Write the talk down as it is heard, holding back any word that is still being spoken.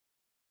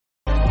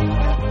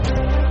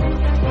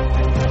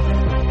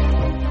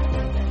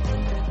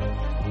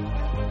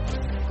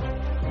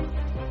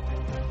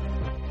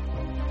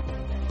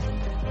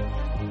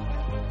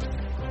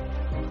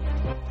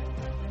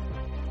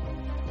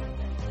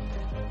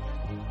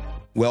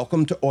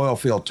Welcome to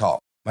Oilfield Talk.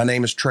 My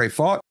name is Trey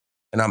Faught,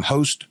 and I'm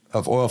host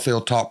of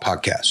Oilfield Talk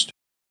podcast.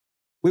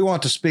 We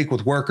want to speak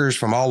with workers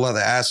from all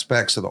other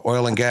aspects of the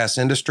oil and gas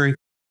industry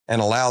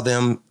and allow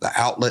them the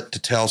outlet to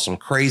tell some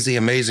crazy,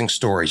 amazing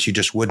stories you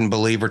just wouldn't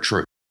believe are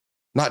true.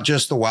 Not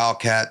just the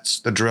wildcats,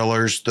 the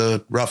drillers,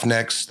 the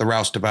roughnecks, the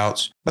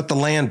roustabouts, but the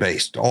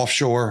land-based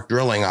offshore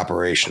drilling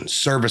operations,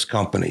 service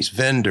companies,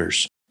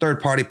 vendors,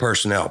 third-party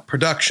personnel,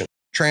 production,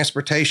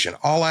 transportation,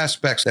 all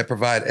aspects that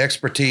provide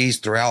expertise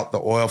throughout the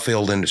oil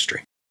field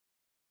industry.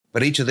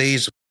 But each of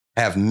these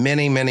have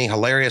many, many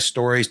hilarious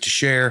stories to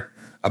share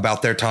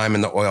about their time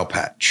in the oil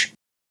patch.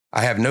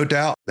 I have no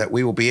doubt that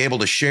we will be able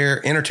to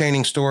share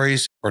entertaining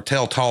stories or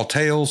tell tall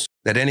tales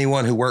that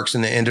anyone who works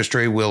in the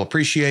industry will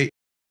appreciate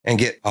and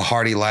get a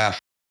hearty laugh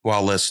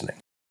while listening.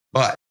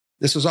 But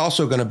this is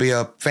also going to be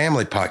a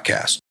family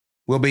podcast.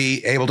 We'll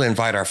be able to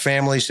invite our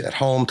families at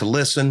home to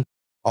listen.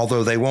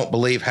 Although they won't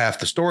believe half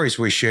the stories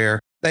we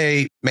share,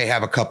 they may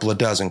have a couple of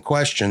dozen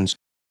questions.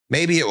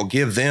 Maybe it will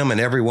give them and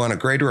everyone a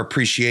greater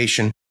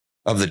appreciation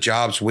of the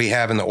jobs we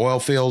have in the oil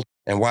field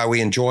and why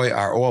we enjoy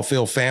our oil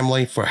field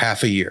family for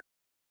half a year.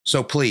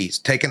 So please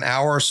take an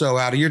hour or so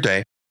out of your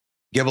day,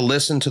 give a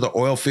listen to the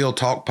Oilfield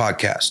Talk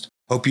podcast.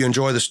 Hope you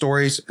enjoy the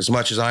stories as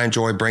much as I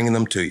enjoy bringing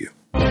them to you.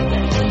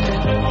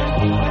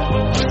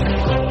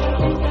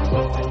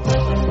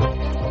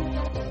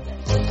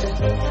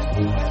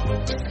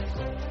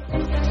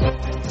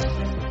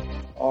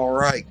 All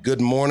right,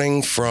 good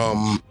morning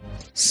from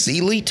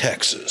Sealy,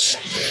 Texas.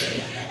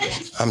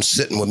 I'm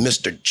sitting with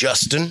Mr.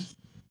 Justin.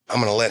 I'm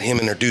going to let him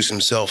introduce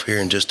himself here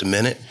in just a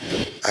minute.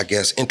 I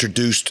guess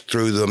introduced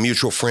through the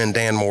mutual friend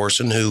Dan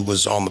Morrison, who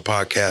was on the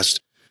podcast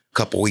a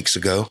couple weeks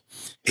ago.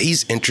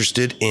 He's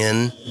interested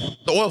in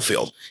the oil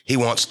field. He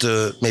wants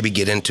to maybe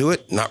get into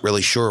it, not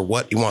really sure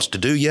what he wants to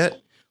do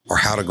yet or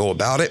how to go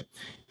about it.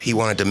 He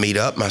wanted to meet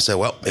up, and I said,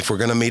 well, if we're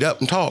going to meet up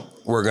and talk,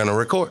 we're going to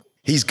record.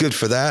 He's good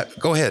for that.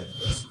 Go ahead.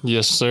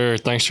 Yes, sir.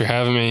 Thanks for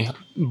having me.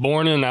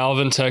 Born in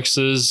Alvin,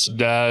 Texas.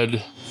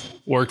 Dad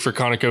worked for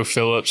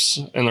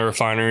ConocoPhillips in the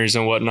refineries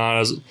and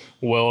whatnot as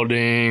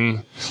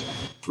welding,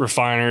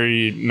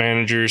 refinery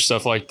manager,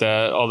 stuff like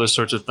that, all those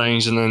sorts of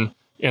things. And then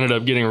ended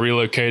up getting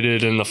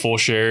relocated in the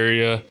Fulshire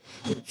area.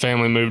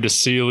 Family moved to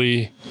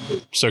Sealy.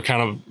 So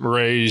kind of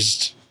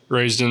raised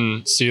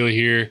in Sealy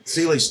here.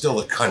 Sealy's still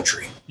the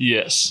country.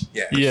 Yes.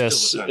 Yeah.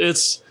 Yes.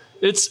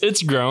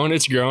 It's grown.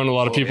 It's grown. A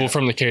lot of people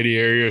from the Katy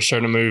area are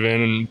starting to move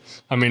in. And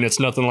I mean, it's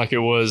nothing like it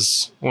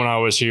was when I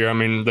was here. I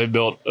mean, they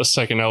built a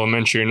second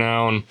elementary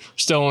now and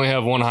still only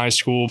have one high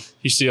school.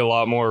 You see a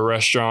lot more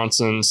restaurants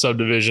and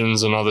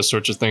subdivisions and other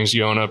sorts of things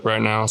going up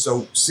right now.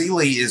 So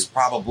Sealy is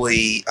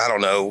probably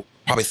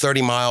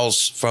 30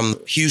 miles from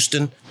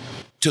Houston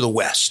to the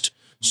west.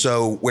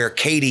 So where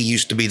Katy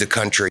used to be the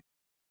country.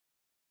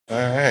 All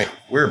right.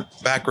 We're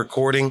back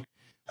recording.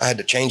 I had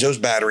to change those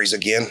batteries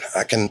again.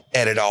 I can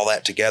edit all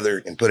that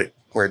together and put it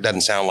where it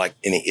doesn't sound like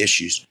any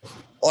issues.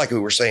 Like we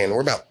were saying,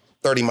 we're about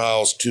 30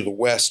 miles to the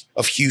west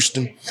of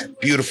Houston.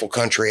 Beautiful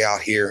country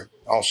out here.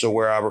 Also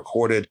where I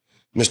recorded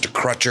Mr.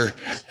 Crutcher,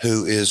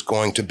 who is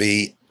going to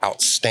be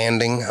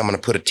outstanding. I'm going to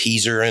put a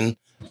teaser in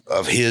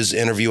of his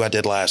interview I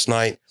did last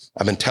night.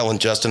 I've been telling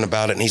Justin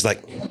about it, and he's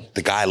like,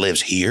 the guy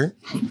lives here?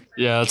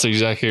 Yeah, that's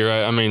exactly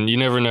right. I mean, you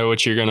never know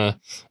what you're going to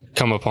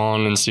come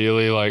upon in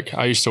Sealy. Like,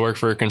 I used to work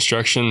for a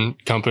construction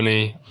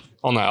company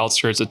on the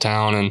outskirts of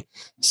town, and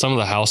some of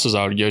the houses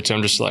I would go to,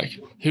 I'm just like,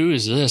 who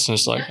is this? And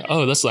it's like,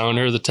 oh, that's the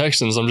owner of the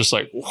Texans. I'm just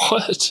like,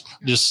 what?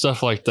 Just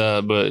stuff like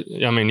that. But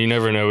I mean, you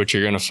never know what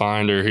you're going to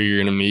find or who you're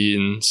going to meet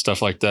and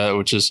stuff like that,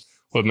 which is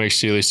what makes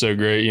Sealy so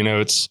great. You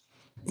know, it's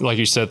like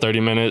you said,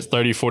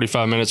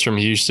 45 minutes from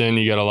Houston.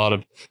 You got a lot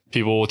of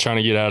people trying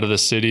to get out of the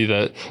city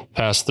that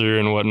pass through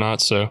and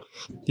whatnot. So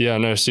yeah,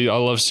 no, see, I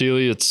love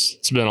Sealy.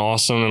 It's been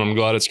awesome, and I'm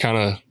glad it's kind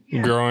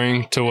of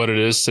growing to what it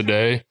is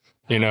today.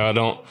 You know, I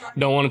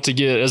don't want it to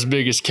get as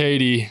big as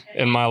Katy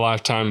in my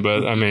lifetime,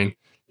 but I mean,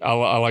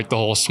 I like the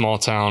whole small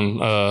town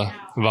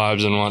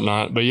vibes and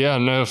whatnot. But yeah,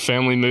 no,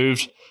 family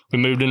moved. We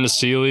moved into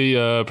Sealy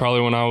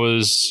probably when I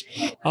was,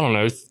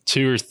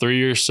 2 or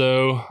 3 or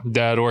so.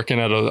 Dad working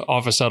at an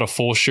office out of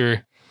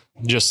Fulshire,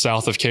 just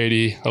south of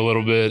Katy a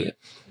little bit.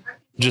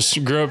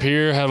 Just grew up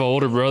here, have an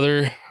older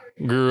brother,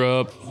 grew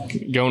up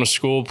going to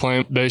school,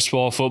 playing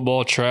baseball,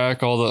 football,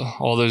 track,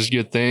 all those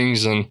good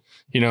things. And,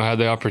 you know, had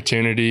the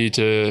opportunity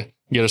to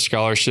get a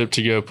scholarship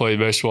to go play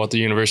baseball at the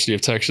University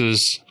of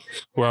Texas,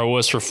 where I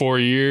was for 4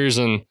 years.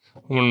 And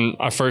when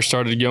I first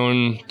started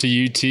going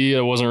to UT,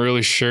 I wasn't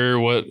really sure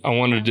what I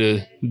wanted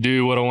to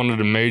do, what I wanted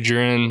to major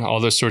in, all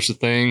those sorts of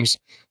things.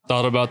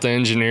 Thought about the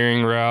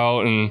engineering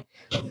route, and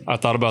I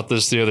thought about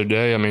this the other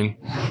day. I mean,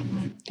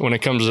 when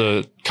it comes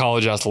to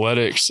college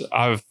athletics,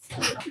 I've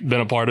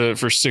been a part of it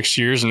for 6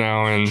 years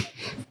now, and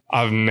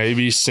I've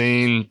maybe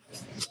seen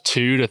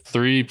 2 to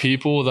 3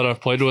 people that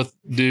I've played with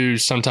do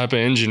some type of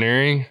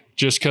engineering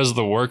just because of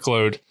the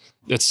workload.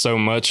 It's so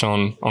much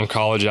on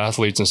college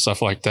athletes and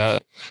stuff like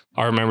that.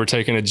 I remember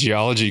taking a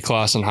geology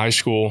class in high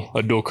school,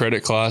 a dual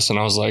credit class, and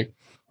I was like,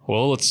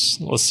 well, let's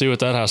see what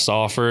that has to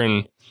offer.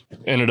 And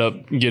ended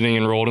up getting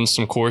enrolled in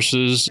some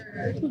courses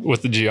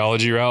with the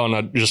geology route, and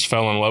I just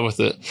fell in love with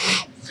it.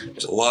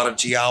 There's a lot of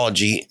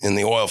geology in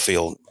the oil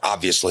field,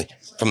 obviously,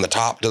 from the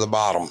top to the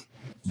bottom.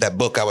 That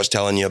book I was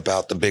telling you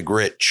about, The Big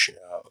Rich,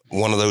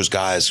 one of those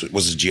guys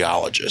was a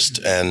geologist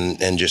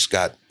and just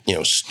got,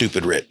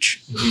 stupid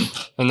rich.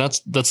 And that's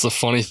the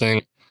funny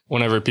thing.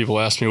 Whenever people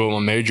ask me what my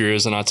major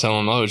is and I tell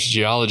them, oh, it's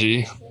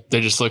geology,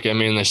 they just look at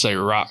me and they say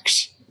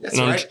rocks. That's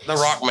right. The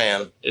rock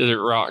man. It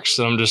rocks.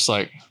 And I'm just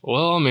like,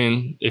 well, I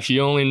mean, if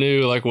you only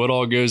knew like what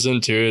all goes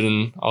into it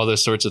and all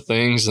those sorts of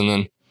things. And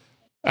then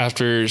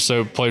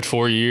played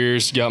 4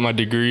 years, got my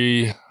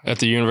degree at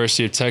the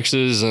University of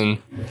Texas,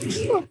 and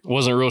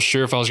wasn't real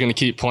sure if I was going to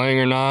keep playing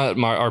or not.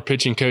 Our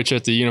pitching coach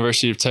at the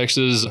University of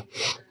Texas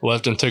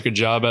left and took a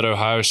job at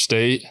Ohio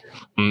State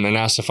and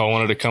asked if I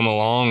wanted to come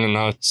along. And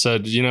I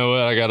said, you know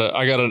what, I got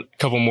a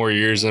couple more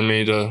years in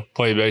me to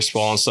play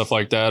baseball and stuff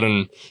like that.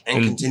 And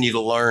continue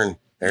to learn.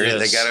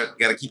 Yes. They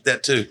gotta keep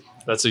that too.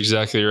 That's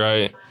exactly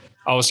right.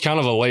 I was kind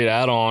of a late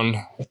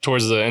add-on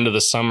towards the end of the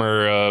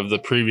summer of the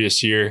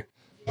previous year.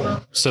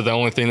 So the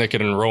only thing that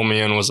could enroll me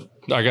in was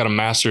I got a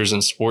master's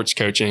in sports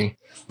coaching.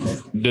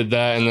 Did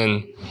that and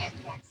then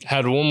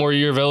had one more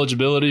year of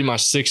eligibility, my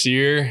 6th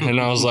year. And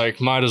I was like,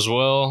 might as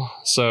well.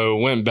 So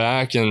went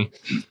back and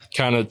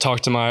kind of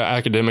talked to my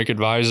academic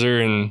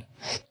advisor. And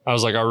I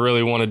was like, I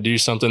really want to do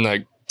something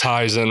that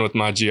ties in with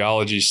my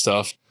geology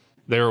stuff.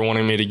 They were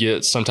wanting me to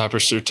get some type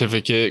of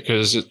certificate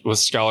because with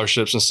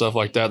scholarships and stuff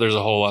like that, there's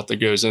a whole lot that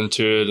goes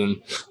into it,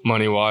 and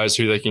money wise,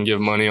 who they can give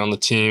money on the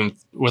team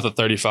with a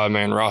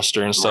 35-man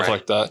roster and stuff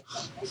like that.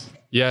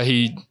 Yeah,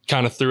 he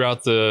kind of threw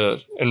out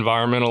the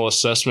environmental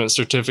assessment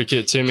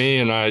certificate to me,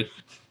 and I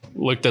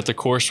looked at the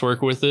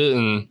coursework with it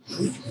and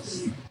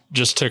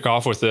just took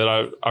off with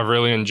it. I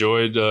really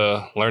enjoyed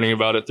learning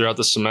about it throughout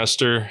the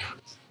semester.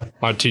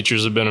 My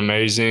teachers have been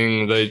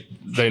amazing.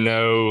 They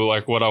know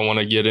like what I want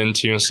to get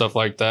into and stuff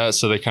like that.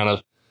 So they kind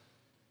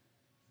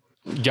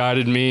of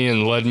guided me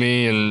and led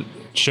me and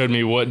showed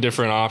me what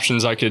different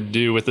options I could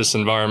do with this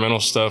environmental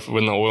stuff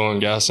in the oil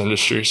and gas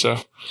industry. So,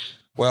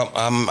 well,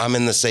 I'm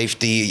in the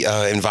safety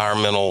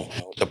environmental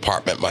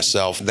department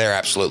myself. They're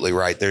absolutely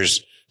right.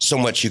 There's so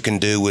much you can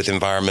do with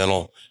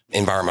environmental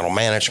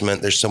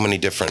management. There's so many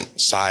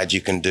different sides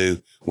you can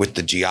do with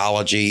the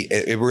geology.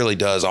 It really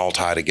does all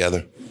tie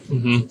together.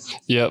 Mm-hmm.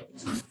 Yep.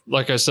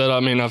 Like I said, I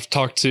mean, I've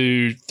talked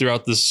to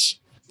throughout the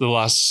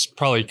last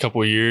probably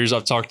couple of years,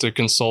 I've talked to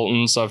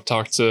consultants, I've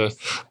talked to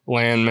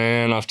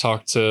landmen, I've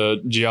talked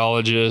to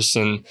geologists,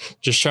 and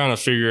just trying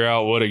to figure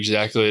out what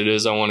exactly it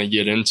is I want to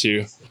get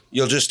into.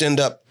 You'll just end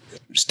up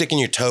sticking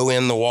your toe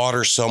in the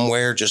water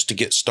somewhere just to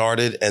get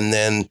started, and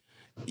then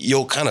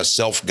you'll kind of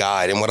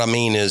self-guide. And what I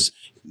mean is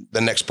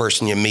the next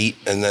person you meet,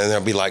 and then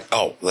they'll be like,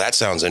 oh, that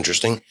sounds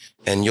interesting.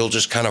 And you'll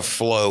just kind of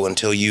flow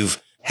until you've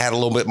had a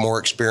little bit more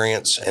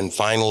experience and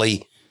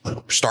finally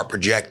start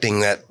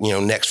projecting that,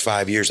 next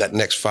 5 years,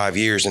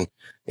 and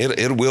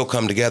it will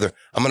come together.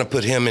 I'm going to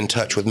put him in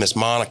touch with Miss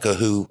Monica,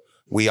 who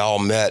we all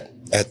met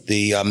at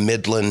the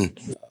Midland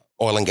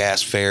Oil and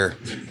Gas Fair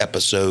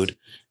episode.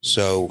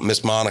 So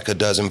Miss Monica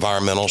does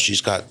environmental.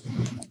 She's got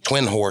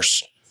Twin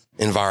Horse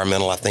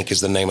Environmental, I think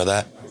is the name of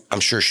that. I'm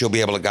sure she'll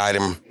be able to guide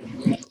him.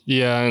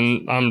 Yeah,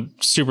 and I'm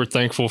super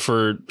thankful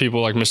for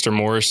people like Mr.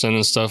 Morrison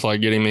and stuff,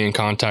 like getting me in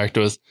contact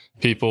with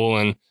people.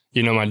 And,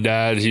 my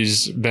dad,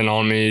 he's been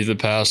on me the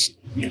past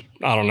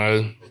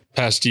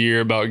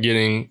year about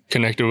getting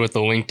connected with the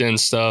LinkedIn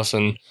stuff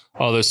and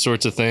all those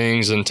sorts of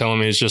things, and telling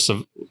me it's just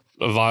a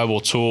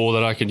viable tool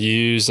that I could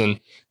use. And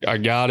I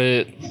got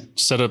it,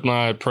 set up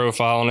my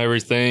profile and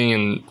everything,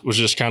 and was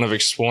just kind of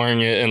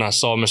exploring it. And I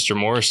saw Mr.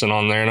 Morrison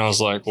on there, and I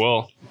was like,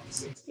 well,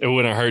 it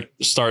wouldn't hurt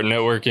to start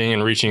networking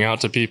and reaching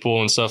out to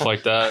people and stuff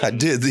like that. I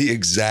did the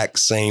exact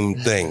same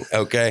thing.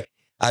 Okay.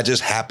 I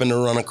just happened to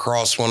run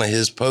across one of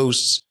his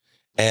posts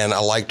and I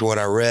liked what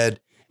I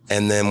read.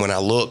 And then when I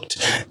looked,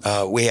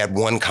 we had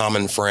one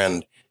common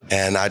friend,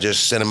 and I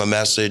just sent him a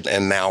message,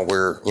 and now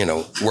we're,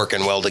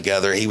 working well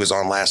together. He was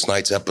on last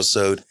night's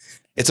episode.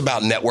 It's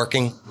about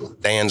networking.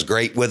 Dan's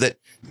great with it.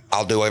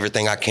 I'll do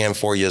everything I can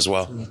for you as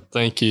well.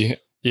 Thank you.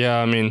 Yeah.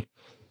 I mean,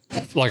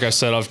 like I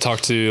said, I've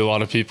talked to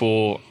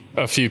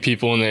a few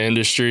people in the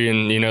industry,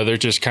 and, they're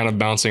just kind of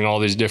bouncing all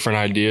these different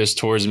ideas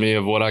towards me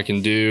of what I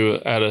can do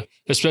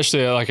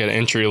especially at an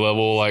entry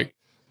level. Like,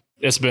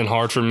 it's been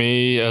hard for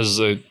me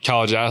as a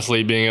college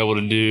athlete being able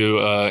to do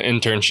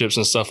internships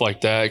and stuff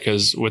like that.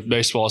 Because with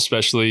baseball,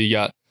 especially, you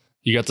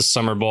got the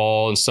summer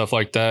ball and stuff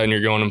like that, and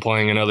you're going and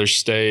playing in other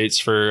states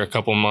for a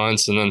couple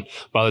months. And then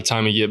by the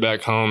time you get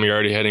back home, you're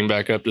already heading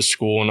back up to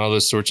school and all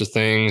those sorts of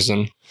things,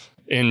 and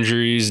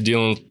injuries,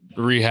 dealing with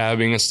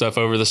rehabbing and stuff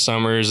over the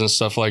summers and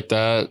stuff like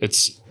that.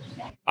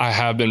 I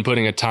have been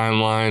putting a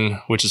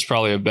timeline, which is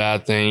probably a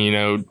bad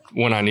thing,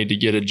 when I need to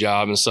get a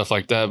job and stuff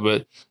like that.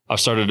 But I've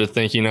started to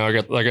think, I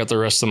got the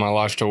rest of my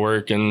life to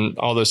work and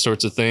all those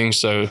sorts of things.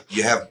 So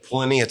you have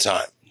plenty of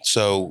time.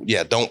 So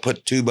yeah, don't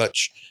put too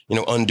much,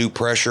 undue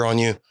pressure on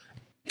you.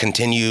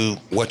 Continue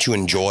what you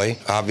enjoy,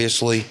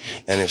 obviously.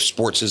 And if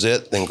sports is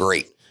it, then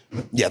great.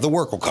 Yeah, the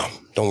work will come.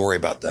 Don't worry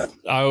about that.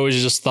 I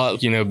always just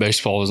thought,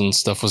 baseball and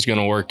stuff was going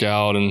to work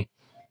out, and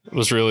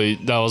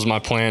that was my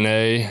plan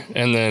A.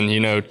 And then,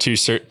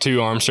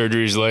 two arm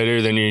surgeries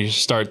later, then you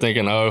start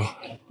thinking,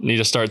 need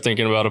to start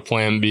thinking about a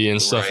plan B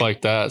and stuff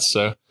like that.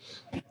 So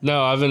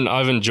no, I've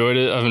enjoyed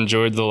it. I've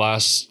enjoyed the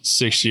last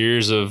 6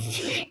 years of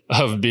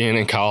being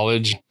in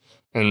college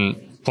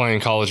and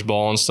playing college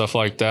ball and stuff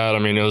like that. I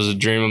mean, it was a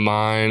dream of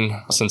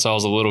mine since I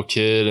was a little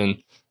kid,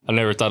 and I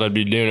never thought I'd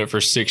be doing it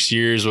for 6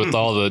 years with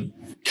all the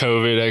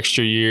COVID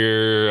extra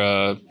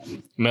year,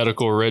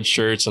 medical red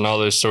shirts and all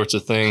those sorts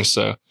of things.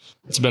 So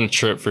it's been a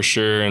trip for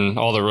sure. And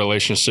all the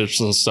relationships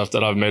and stuff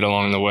that I've made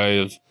along the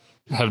way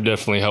have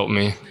definitely helped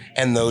me.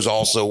 And those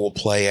also will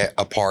play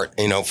a part,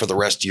 for the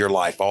rest of your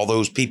life. All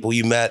those people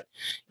you met,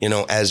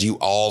 as you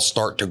all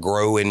start to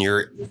grow in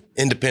your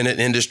independent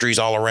industries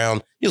all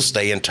around, you'll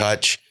stay in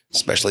touch.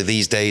 Especially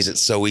these days,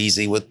 it's so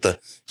easy with the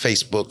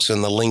Facebooks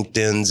and the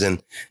LinkedIns,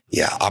 and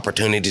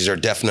opportunities are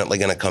definitely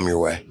going to come your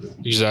way.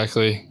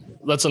 Exactly.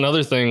 That's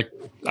another thing.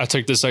 I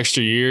took this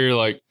extra year,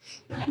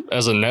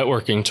 as a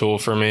networking tool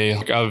for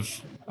me.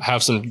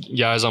 Have some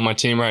guys on my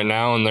team right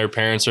now, and their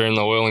parents are in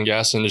the oil and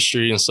gas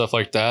industry and stuff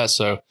like that.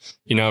 So,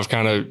 I've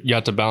kind of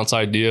got to bounce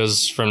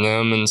ideas from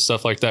them and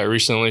stuff like that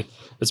recently.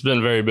 It's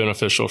been very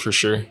beneficial for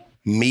sure.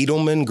 Meet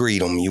them and greet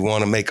them. You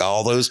want to make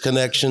all those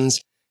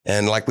connections.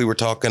 And like we were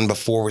talking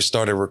before we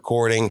started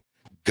recording,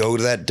 go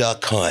to that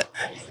duck hunt.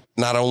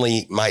 Not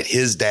only might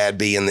his dad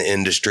be in the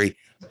industry,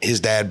 his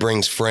dad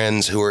brings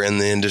friends who are in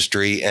the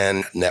industry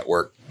and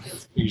network.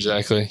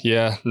 Exactly.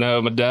 Yeah.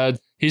 No, my dad,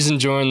 he's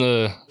enjoying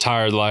the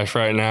tired life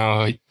right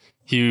now.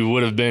 He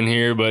would have been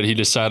here, but he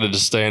decided to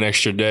stay an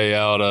extra day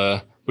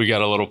out. We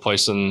got a little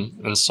place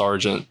in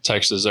Sargent,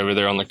 Texas, over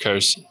there on the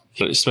coast.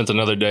 He spent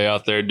another day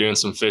out there doing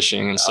some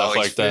fishing and stuff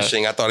like that.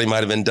 Fishing. I thought he might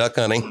have been duck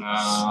hunting.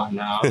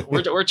 No.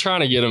 We're trying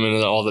to get him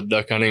into all the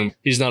duck hunting.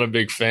 He's not a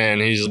big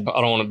fan. I don't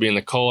want to be in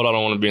the cold. I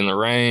don't want to be in the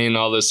rain,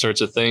 all those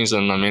sorts of things.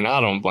 And I mean, I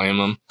don't blame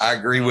him. I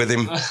agree with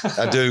him.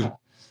 I do.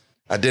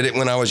 I did it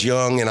when I was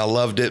young and I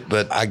loved it,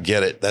 but I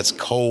get it. That's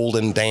cold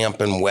and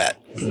damp and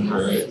wet.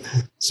 Right.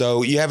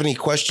 So you have any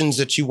questions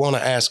that you want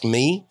to ask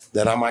me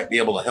that I might be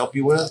able to help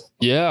you with?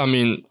 Yeah. I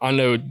mean, I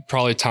know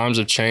probably times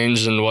have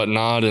changed and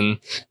whatnot. And,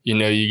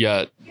 you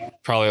got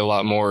probably a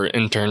lot more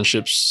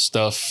internship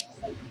stuff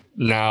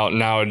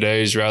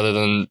nowadays rather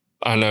than,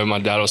 I know my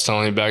dad was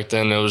telling me back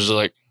then, it was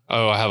like,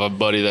 oh, I have a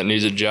buddy that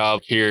needs a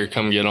job here,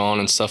 come get on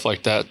and stuff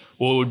like that.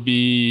 What would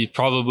be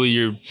probably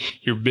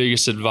your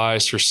biggest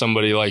advice for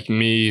somebody like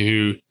me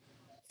who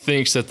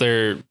thinks that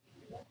they're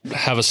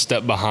have a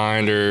step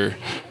behind or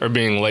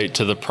being late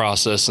to the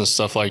process and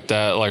stuff like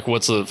that? Like,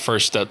 what's the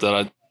first step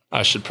that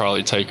I should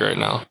probably take right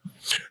now?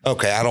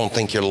 Okay, I don't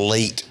think you're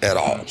late at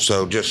all.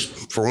 So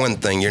just for one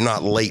thing, you're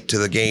not late to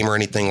the game or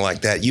anything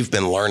like that. You've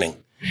been learning.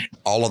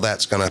 All of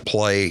that's going to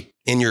play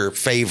in your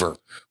favor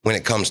when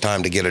it comes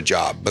time to get a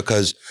job,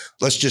 because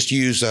let's just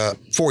use a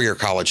 4-year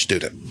college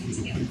student.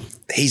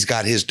 He's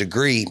got his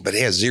degree, but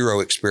he has 0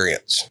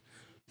 experience.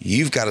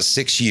 You've got a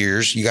 6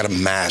 years, you got a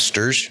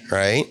master's,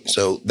 right?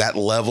 So that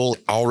level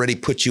already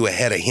puts you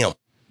ahead of him.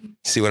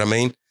 See what I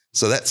mean?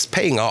 So that's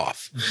paying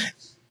off.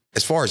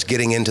 As far as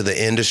getting into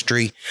the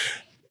industry,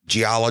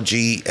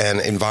 geology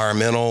and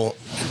environmental,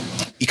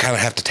 you kind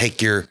of have to take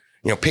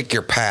pick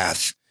your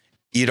path.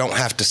 You don't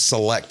have to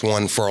select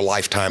one for a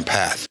lifetime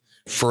path.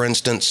 For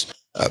instance,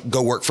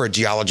 go work for a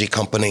geology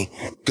company,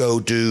 go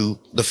do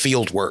the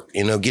field work,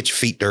 get your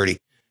feet dirty.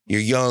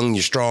 You're young,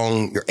 you're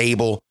strong, you're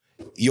able.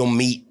 You'll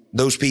meet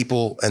those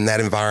people in that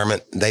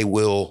environment. They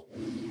will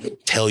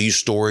tell you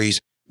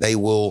stories. They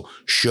will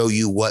show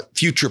you what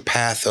future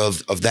path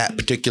of that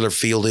particular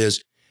field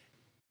is.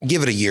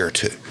 Give it a year or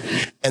two,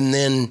 and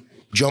then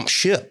jump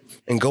ship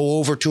and go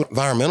over to an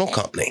environmental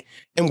company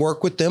and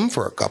work with them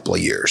for a couple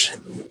of years.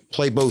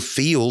 Play both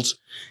fields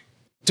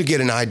to get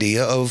an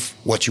idea of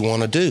what you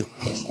want to do.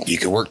 You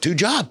can work 2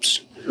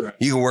 jobs.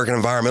 You can work an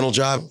environmental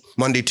job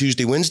Monday,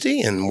 Tuesday, Wednesday,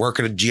 and work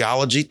at a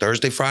geology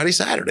Thursday, Friday,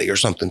 Saturday or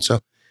something. So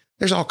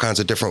there's all kinds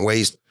of different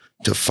ways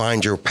to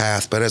find your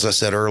path. But as I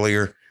said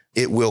earlier,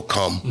 it will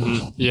come.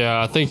 Mm-hmm.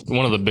 Yeah, I think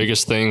one of the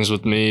biggest things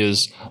with me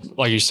is,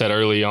 like you said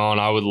early on,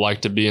 I would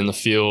like to be in the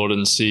field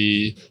and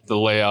see the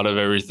layout of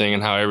everything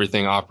and how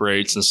everything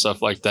operates and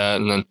stuff like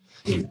that. And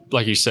then,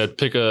 like you said,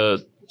 pick a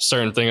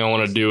certain thing I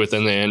want to do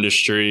within the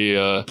industry,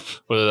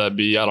 whether that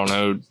be, I don't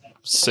know,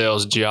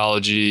 sales,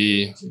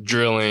 geology,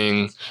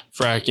 drilling,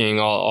 fracking,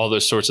 all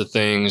those sorts of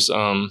things.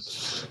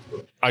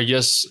 I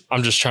guess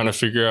I'm just trying to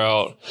figure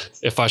out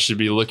if I should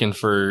be looking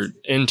for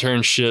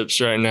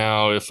internships right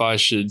now, if I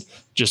should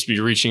just be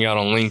reaching out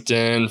on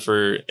LinkedIn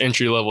for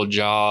entry-level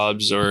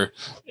jobs or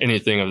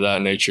anything of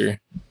that nature.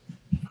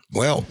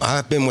 Well,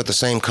 I've been with the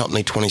same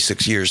company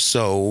 26 years,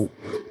 so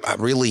I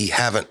really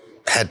haven't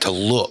had to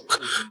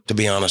look, to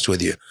be honest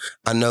with you.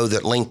 I know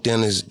that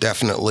LinkedIn is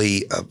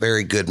definitely a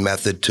very good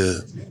method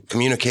to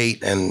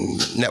communicate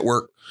and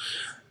network.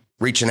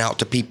 Reaching out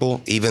to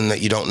people, even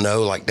that you don't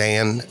know, like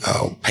Dan,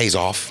 pays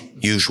off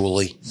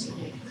usually.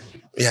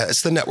 Yeah,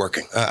 it's the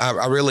networking.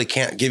 I really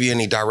can't give you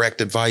any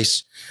direct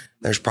advice.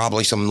 There's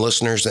probably some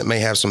listeners that may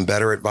have some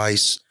better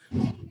advice.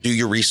 Do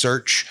your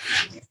research.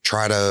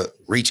 Try to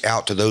reach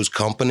out to those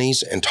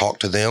companies and talk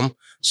to them.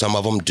 Some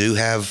of them do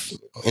have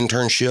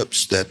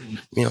internships that,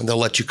 they'll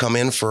let you come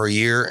in for a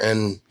year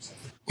and,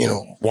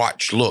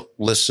 watch, look,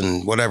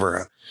 listen,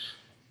 whatever.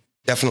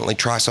 Definitely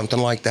try something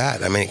like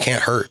that. I mean, it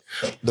can't hurt.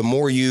 The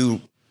more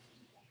you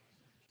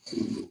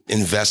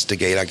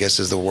investigate, I guess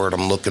is the word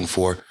I'm looking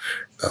for,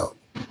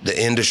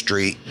 the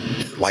industry,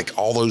 like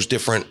all those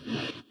different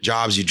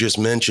jobs you just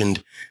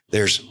mentioned,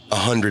 there's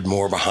 100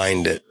 more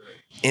behind it.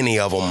 Any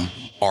of them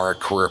are a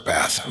career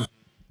path.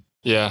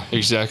 Yeah,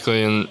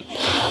 exactly. And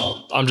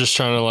I'm just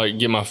trying to like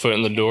get my foot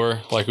in the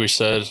door, like we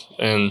said,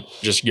 and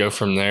just go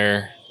from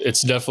there.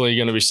 It's definitely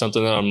going to be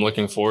something that I'm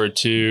looking forward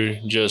to,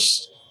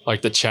 just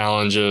like the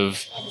challenge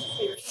of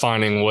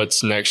finding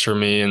what's next for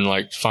me, and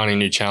like finding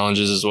new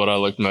challenges is what I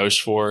look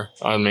most for.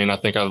 I mean, I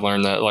think I've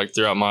learned that like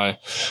throughout my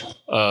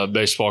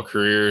baseball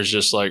career, is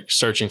just like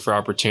searching for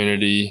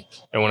opportunity,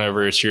 and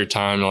whenever it's your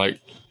time, like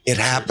it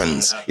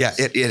happens. Yeah,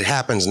 it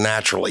happens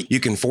naturally.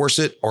 You can force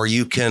it or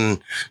you can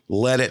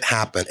let it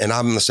happen. And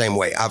I'm the same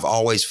way. I've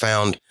always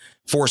found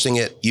forcing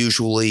it,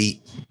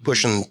 usually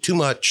pushing too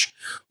much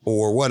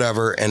or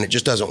whatever, and it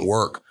just doesn't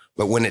work.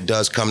 But when it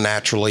does come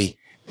naturally,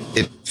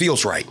 it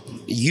feels right.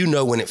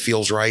 When it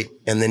feels right.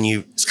 And then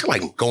it's kind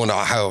of like going to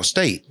Ohio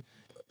State.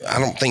 I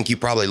don't think you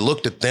probably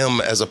looked at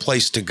them as a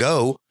place to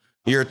go.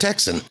 You're a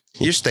Texan.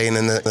 You're staying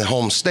in the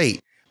home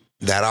state.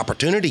 That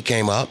opportunity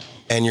came up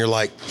and you're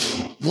like,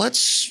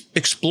 let's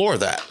explore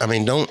that. I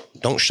mean,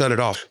 don't shut it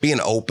off. Being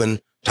open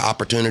to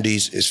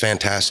opportunities is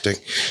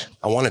fantastic.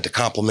 I wanted to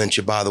compliment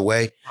you, by the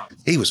way.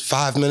 He was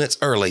 5 minutes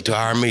early to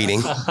our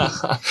meeting.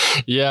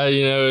 Yeah,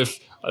 if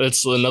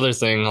it's another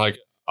thing, like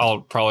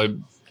I'll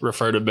probably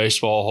refer to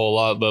baseball a whole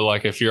lot, but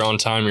like if you're on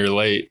time, you're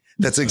late.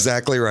 That's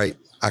exactly right.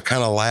 I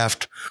kind of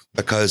laughed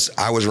because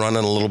I was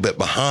running a little bit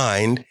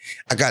behind.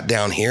 I got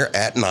down here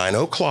at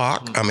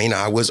 9:00. I mean,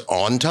 I was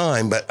on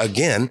time, but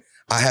again,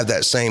 I have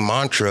that same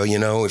mantra,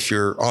 if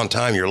you're on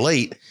time, you're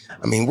late.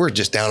 I mean, we're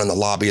just down in the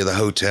lobby of the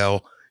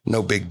hotel.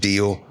 No big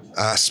deal.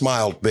 I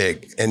smiled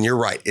big, and you're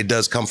right. It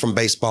does come from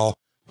baseball,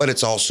 but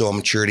it's also a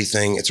maturity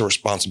thing. It's a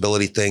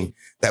responsibility thing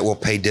that will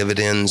pay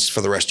dividends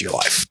for the rest of your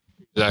life.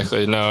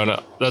 Exactly.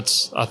 No,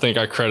 I think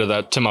I credit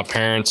that to my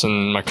parents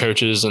and my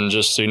coaches, and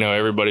just,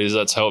 everybody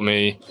that's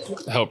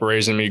helped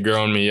raising me,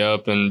 growing me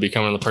up, and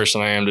becoming the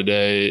person I am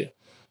today.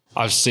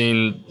 I've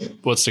seen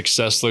what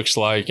success looks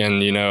like,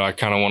 and, I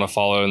kind of want to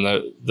follow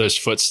in those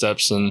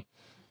footsteps and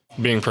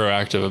being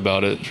proactive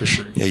about it for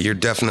sure. Yeah, you're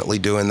definitely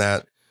doing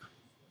that.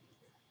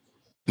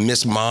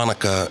 Miss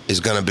Monica is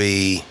going to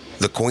be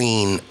the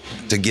queen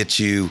to get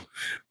you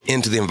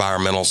into the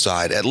environmental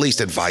side, at least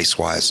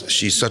advice-wise.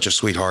 She's such a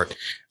sweetheart.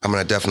 I'm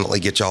going to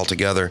definitely get y'all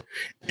together.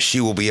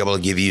 She will be able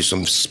to give you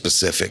some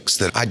specifics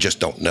that I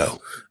just don't know.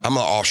 I'm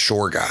an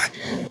offshore guy,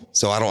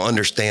 so I don't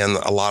understand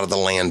a lot of the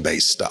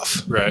land-based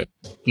stuff. Right.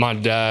 My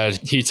dad,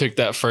 he took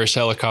that first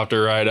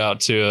helicopter ride out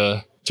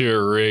to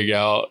a rig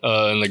out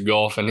in the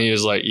Gulf, and he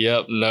was like,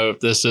 yep, nope,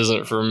 this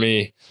isn't for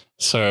me.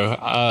 So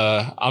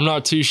I'm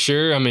not too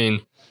sure. I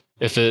mean,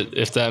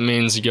 if that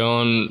means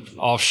going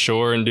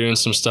offshore and doing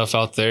some stuff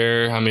out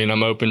there, I mean,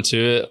 I'm open to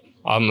it.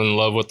 I'm in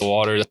love with the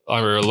water.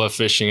 I love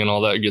fishing and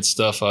all that good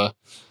stuff.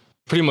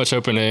 Pretty much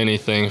open to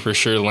anything for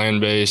sure.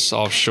 Land-based,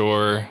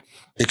 offshore.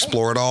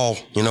 Explore it all,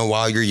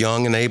 while you're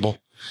young and able.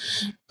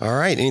 All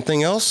right.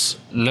 Anything else?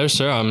 No,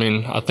 sir. I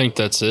mean, I think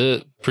that's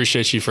it.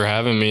 Appreciate you for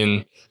having me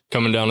and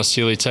coming down to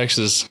Sealy,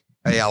 Texas.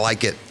 Hey, I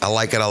like it. I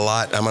like it a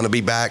lot. I'm going to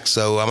be back,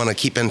 so I'm going to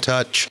keep in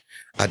touch.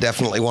 I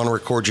definitely want to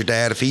record your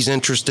dad if he's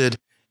interested.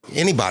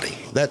 Anybody.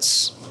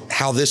 That's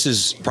how this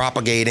is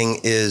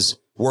propagating, is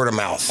word of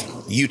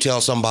mouth. You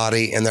tell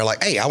somebody and they're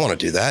like, hey, I want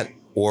to do that.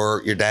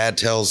 Or your dad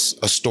tells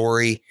a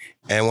story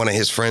and one of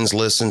his friends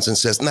listens and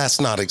says, that's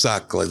not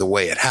exactly the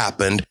way it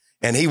happened.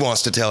 And he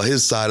wants to tell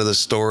his side of the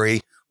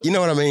story. You know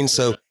what I mean?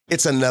 So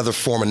it's another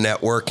form of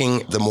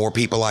networking. The more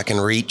people I can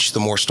reach, the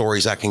more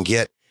stories I can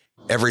get.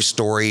 Every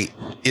story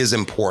is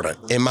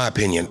important, in my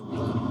opinion.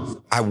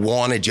 I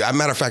wanted you. As a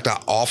matter of fact,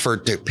 I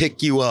offered to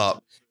pick you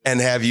up and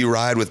have you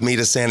ride with me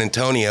to San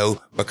Antonio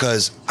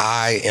because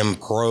I am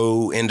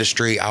pro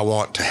industry. I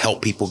want to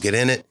help people get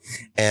in it.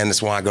 And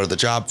that's why I go to the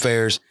job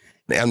fairs.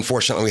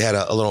 Unfortunately, we had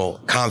a little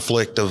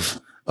conflict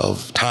of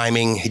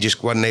timing. He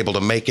just wasn't able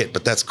to make it,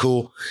 but that's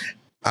cool.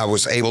 I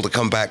was able to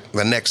come back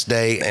the next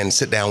day and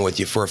sit down with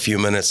you for a few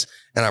minutes.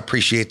 And I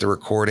appreciate the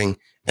recording.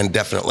 And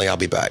definitely I'll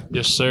be back.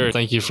 Yes, sir.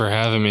 Thank you for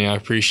having me. I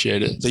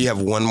appreciate it. So you have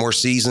one more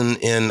season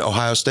in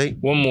Ohio State?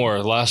 One more,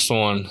 last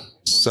one.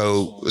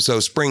 So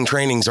spring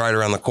training's right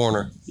around the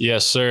corner.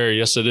 Yes, sir.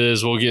 Yes, it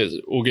is. We'll get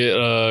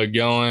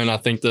going. I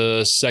think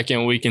the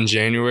second week in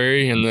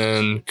January, and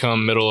then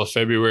come middle of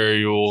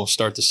February, we'll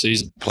start the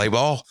season. Play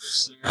ball.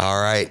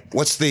 All right.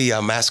 What's the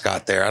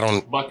mascot there?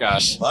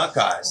 Buckeyes.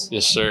 Buckeyes.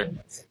 Yes, sir.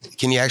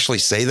 Can you actually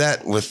say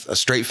that with a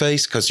straight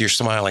face? Because you're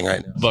smiling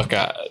right now.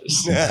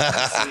 Buckeyes.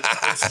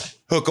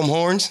 Hook 'em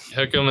horns.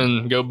 Hook 'em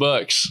and go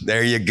Bucks.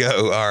 There you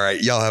go. All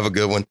right. Y'all have a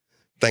good one.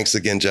 Thanks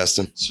again,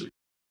 Justin.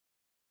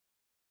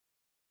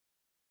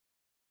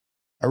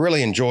 I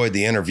really enjoyed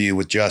the interview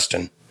with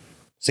Justin.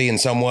 Seeing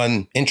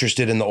someone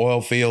interested in the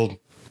oil field,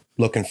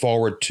 looking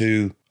forward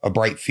to a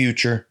bright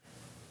future.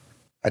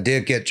 I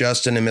did get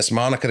Justin and Miss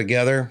Monica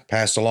together,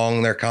 passed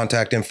along their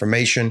contact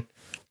information.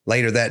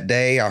 Later that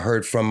day, I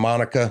heard from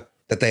Monica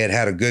that they had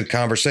had a good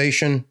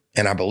conversation,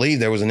 and I believe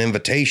there was an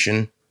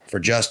invitation for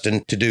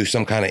Justin to do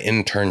some kind of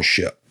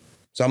internship.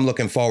 So I'm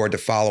looking forward to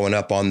following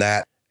up on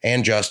that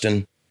and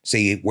Justin,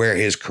 see where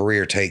his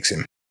career takes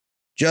him.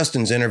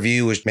 Justin's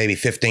interview was maybe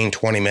 15,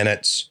 20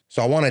 minutes.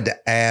 So I wanted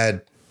to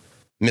add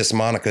Miss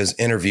Monica's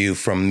interview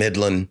from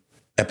Midland,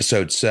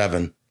 episode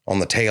 7, on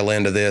the tail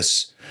end of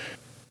this,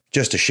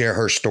 just to share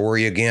her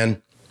story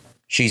again.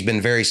 She's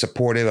been very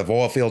supportive of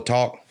Oilfield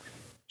Talk.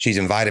 She's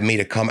invited me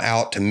to come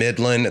out to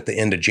Midland at the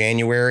end of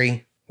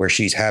January, where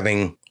she's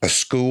having a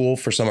school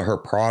for some of her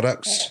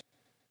products.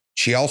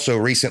 She also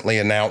recently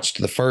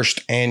announced the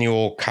first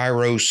annual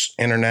Kairos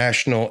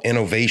International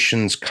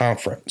Innovations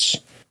Conference.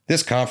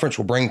 This conference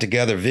will bring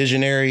together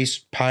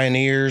visionaries,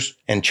 pioneers,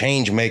 and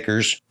change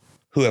makers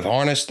who have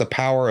harnessed the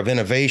power of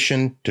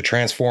innovation to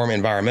transform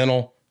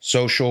environmental,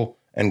 social,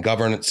 and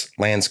governance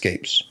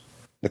landscapes.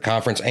 The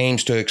conference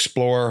aims to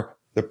explore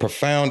the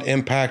profound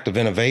impact of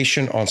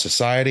innovation on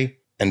society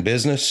and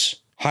business,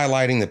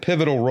 highlighting the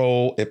pivotal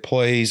role it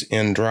plays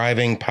in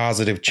driving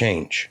positive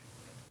change.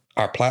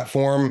 Our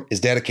platform is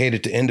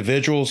dedicated to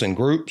individuals and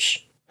groups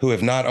who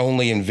have not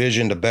only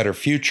envisioned a better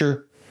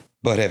future,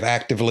 but have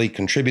actively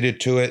contributed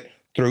to it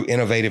through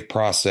innovative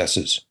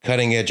processes,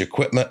 cutting-edge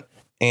equipment,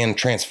 and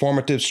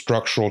transformative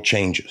structural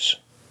changes.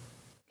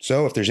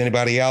 So if there's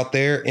anybody out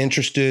there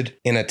interested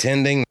in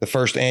attending the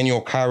first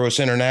annual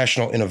Kairos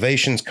International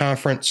Innovations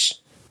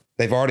Conference,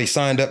 they've already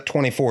signed up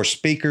 24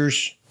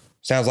 speakers.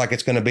 Sounds like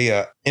it's going to be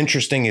an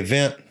interesting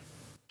event.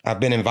 I've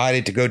been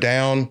invited to go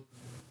down,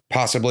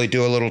 possibly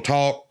do a little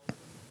talk,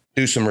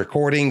 do some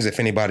recordings if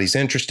anybody's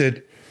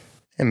interested,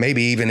 and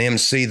maybe even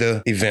MC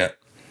the event.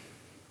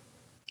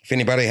 If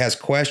anybody has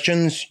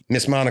questions,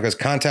 Miss Monica's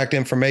contact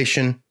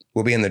information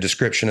will be in the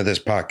description of this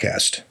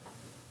podcast.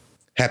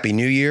 Happy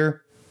New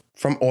Year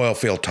from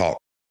Oilfield Talk.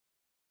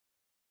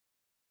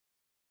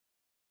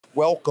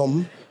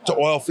 Welcome to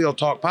Oilfield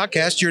Talk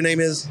Podcast. Your name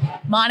is?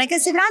 Monica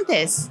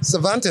Cervantes.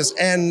 Cervantes.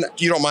 And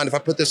you don't mind if I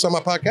put this on my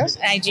podcast?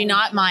 I do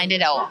not mind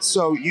at all.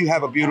 So you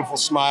have a beautiful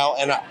smile.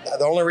 And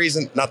the only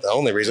reason, not the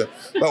only reason,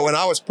 but when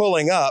I was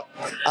pulling up,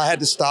 I had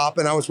to stop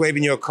and I was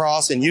waving you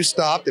across and you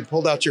stopped and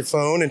pulled out your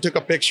phone and took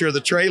a picture of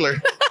the trailer.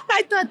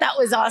 I thought that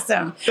was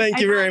awesome. Thank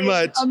you very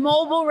much. A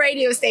mobile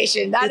radio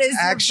station. It's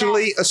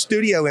actually a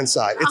studio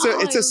inside.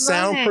 It's a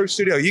soundproof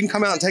studio. You can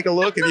come out and take a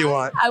look if you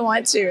want. I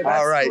want to. That's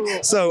all right.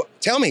 Cool. So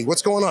tell me,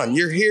 what's going on?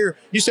 You're here.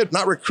 You said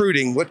not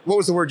recruiting. What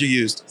was the word you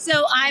used?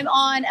 So I'm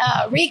on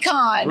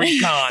recon.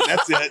 Recon.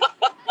 That's it.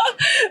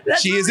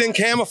 She is in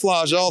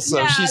camouflage also.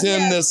 Yeah, she's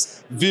in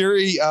this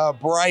very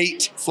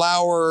bright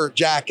flower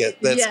jacket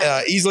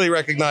that's easily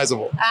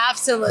recognizable.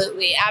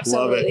 Absolutely.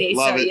 Love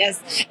it.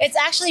 Yes, it's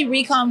actually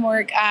recon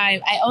work.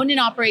 I own and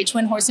operate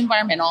Twin Horse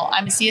Environmental.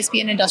 I'm a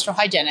CSP and industrial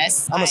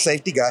hygienist. I'm a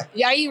safety guy.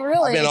 Yeah, are you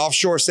really? I've been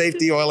offshore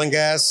safety, oil and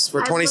gas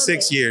for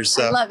 26 years.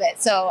 So. I love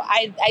it. So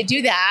I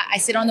do that. I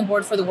sit on the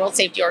board for the World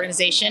Safety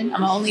Organization.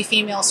 I'm the only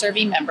female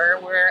serving member.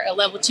 We're a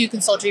level 2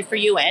 consultant for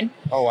UN.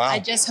 Oh, wow. I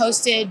just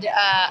hosted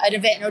an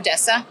event in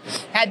Odessa,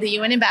 had the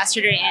UN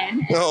ambassador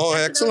in. Oh,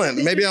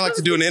 excellent. Maybe I'd like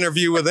to do an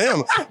interview with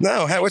them.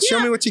 No, show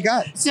me what you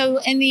got. So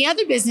in the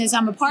other business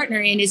I'm a partner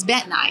in is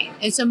bentonite.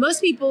 And so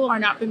most people are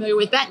not familiar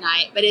with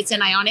bentonite, but it's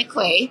an ionic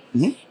clay,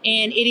 and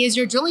it is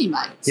your drilling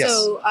mud. Yes.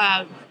 So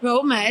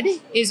Pro Mud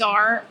is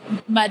our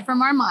mud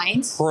from our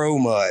mines. Pro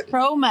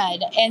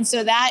Mud. And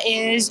so that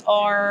is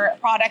our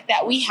product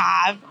that we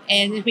have.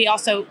 And we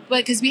also,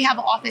 because we have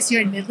an office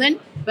here in Midland,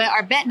 but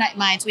our bentonite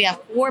mines, we have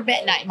 4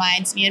 bentonite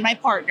mines, me and my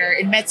partner,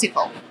 in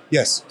Mexico.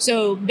 Yes.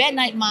 So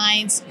bentonite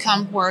mines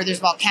come where there's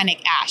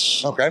volcanic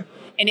ash. Okay.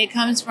 And it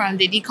comes from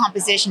the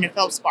decomposition of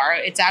feldspar.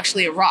 It's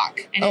actually a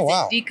rock. And as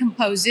it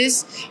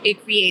decomposes,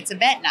 it creates a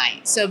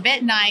bentonite. So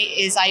bentonite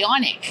is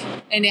ionic,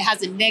 and it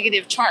has a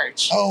negative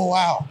charge. Oh,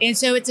 wow. And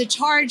so it's a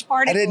charged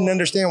particle. I didn't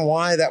understand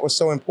why that was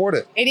so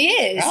important. It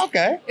is.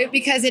 Okay.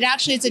 Because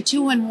it's a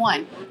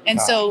 2-in-1. And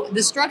so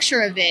the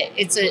structure of it,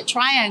 it's a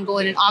triangle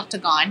and an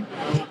octagon.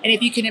 And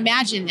if you can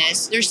imagine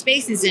this, there's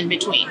spaces in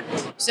between.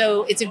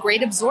 So it's a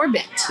great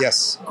absorbent.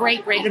 Yes.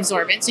 Great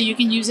absorbent. So you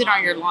can use it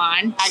on your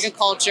lawn,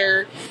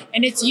 agriculture,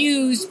 and it's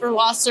used for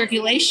lost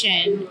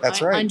circulation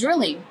on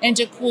drilling and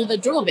to cool the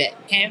drill bit,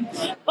 okay?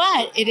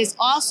 But it is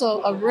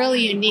also a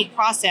really unique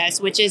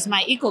process, which is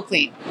my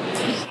EcoClean.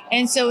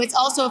 And so it's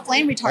also a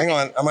flame retardant. Hang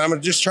on.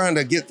 I'm just trying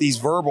to get these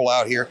verbal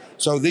out here.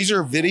 So these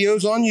are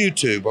videos on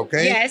YouTube,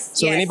 okay? Yes.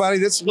 So anybody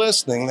that's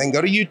listening, they can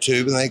go to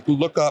YouTube and they can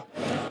look up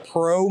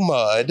Pro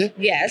Mud.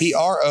 Yes.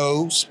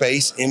 PRO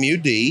space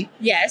MUD.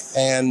 Yes.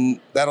 And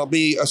that'll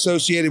be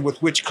associated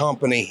with which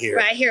company here?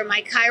 Right here,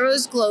 my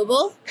Kairos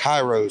Global.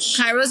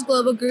 Kairos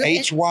Global Group.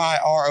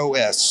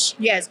 HYROS.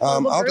 Yes.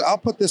 Global Group. I'll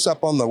put this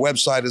up on the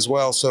website as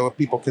well so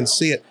people can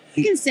see it.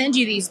 I can send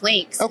you these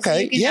links.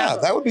 Okay. So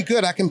that would be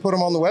good. I can put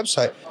them on the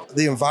website.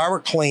 The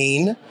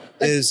EnviroClean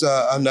is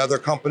another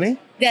company.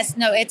 Yes,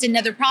 no, it's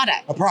another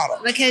product. A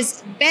product.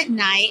 Because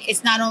bentonite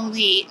is not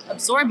only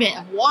absorbent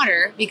of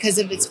water because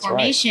of its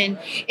formation,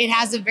 it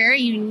has a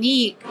very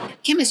unique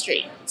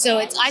chemistry. So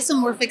it's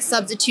isomorphic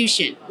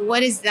substitution.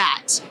 What is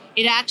that?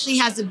 It actually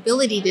has the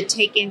ability to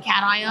take in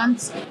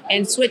cations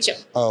and switch them.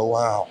 Oh,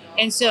 wow.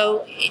 And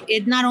so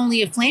it's not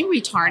only a flame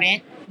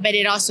retardant, but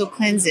it also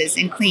cleanses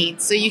and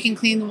cleans. So you can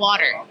clean the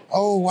water.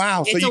 Oh,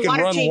 wow. So you can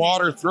run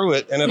water through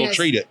it and it'll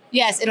treat it.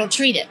 Yes, it'll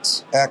treat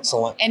it.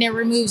 Excellent. And it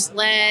removes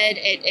lead.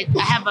 I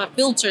have a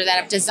filter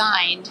that I've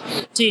designed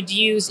to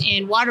use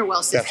in water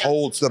well systems. That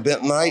holds the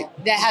bentonite?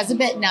 That has a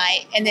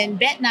bentonite. And then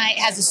bentonite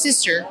has a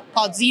sister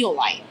called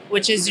zeolite,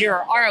 which is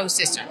your RO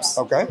systems.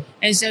 Okay.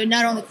 And so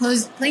not only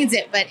cleans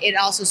it, but it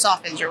also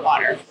softens your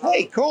water.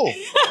 Hey, cool.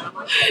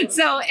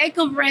 So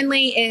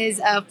eco-friendly is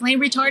a flame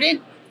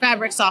retardant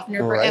fabric softener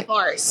for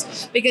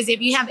FRs. Because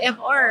if you have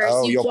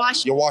FRs,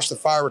 you'll wash the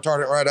fire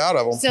retardant right out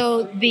of them.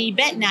 So the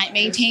bentonite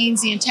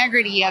maintains the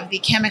integrity of the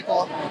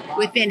chemical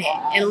within it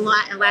and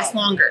lasts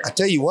longer. I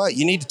tell you what,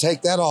 you need to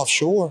take that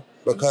offshore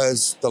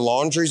because the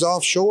laundry's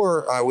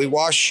offshore. We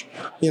wash,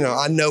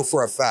 I know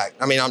for a fact.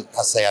 I mean, I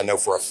say I know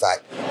for a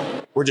fact.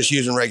 We're just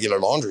using regular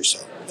laundry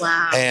soap.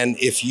 Wow. And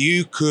if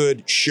you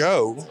could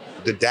show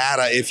the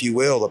data, if you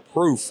will, the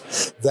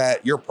proof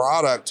that your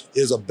product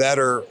is a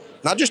better,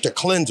 not just a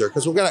cleanser,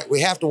 because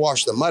we have to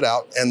wash the mud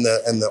out and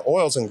the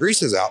oils and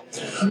greases out,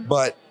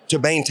 but to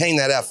maintain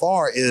that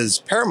FR is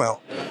paramount,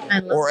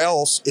 or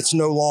else it's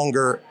no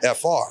longer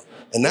FR.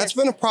 And that's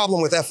been a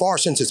problem with FR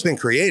since it's been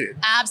created.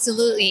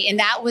 Absolutely. And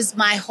that was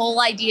my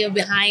whole idea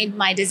behind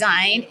my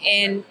design.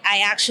 And I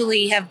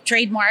actually have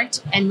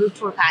trademarked and moved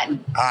to a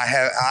patent.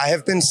 I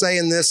have been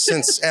saying this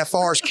since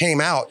FRs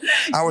came out.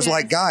 I was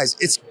like, guys,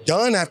 it's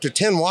done after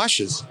 10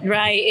 washes.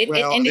 Right.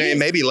 It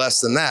may be less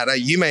than that.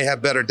 You may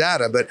have better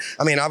data, but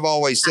I mean, I've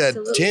always said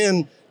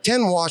 10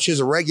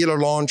 washes of regular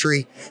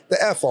laundry, the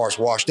FR's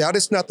washed out.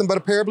 It's nothing but a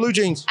pair of blue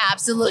jeans.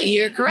 Absolutely.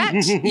 You're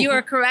correct. You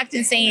are correct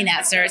in saying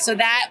that, sir. So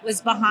that was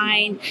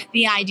behind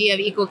the idea of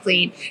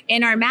EcoClean.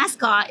 And our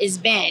mascot is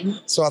Ben.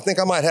 So I think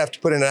I might have to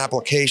put in an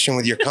application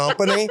with your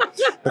company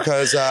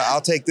because I'll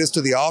take this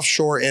to the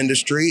offshore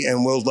industry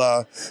and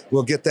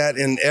we'll get that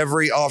in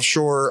every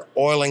offshore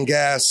oil and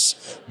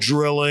gas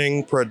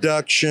drilling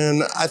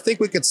production. I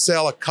think we could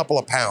sell a couple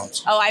of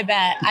pounds. Oh, I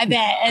bet.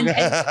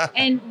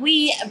 And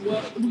we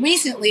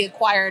recently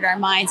acquired our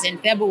mines in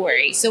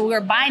February. So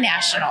we're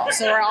binational.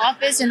 So our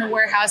office and a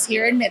warehouse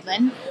here in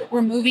Midland.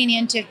 We're moving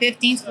into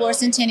 15th floor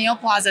Centennial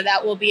Plaza.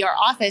 That will be our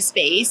office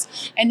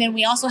space. And then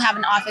we also have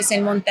an office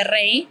in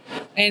Monterrey,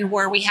 and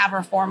where we have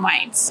our 4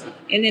 mines.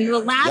 And then the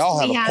last y'all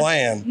have a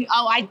plan.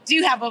 Oh, I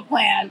do have a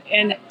plan.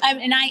 And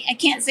I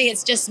can't say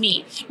it's just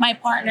me. My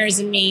partner is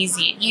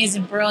amazing. He is a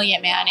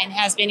brilliant man and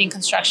has been in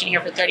construction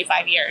here for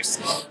 35 years.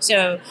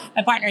 So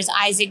my partner is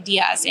Isaac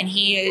Diaz, and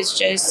he is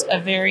just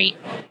a very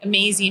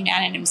amazing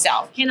man in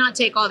himself. Cannot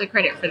take all the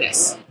credit for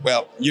this.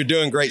 Well, you're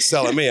doing great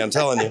selling me, I'm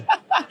telling you.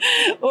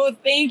 Well,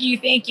 thank you.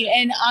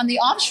 And on the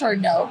offshore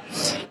note,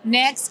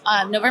 next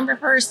November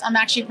 1st, I'm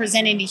actually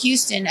presenting to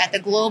Houston at the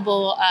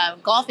Global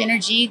Gulf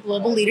Energy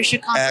Global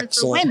Leadership Conference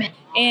for Women.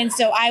 And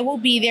so I will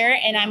be there,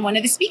 and I'm one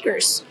of the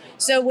speakers.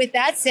 So with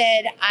that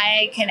said,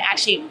 I can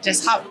actually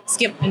just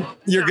skip.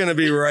 You're going to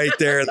be right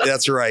there.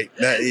 That's right.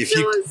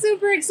 I'm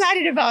super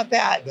excited about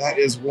that. That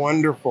is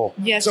wonderful.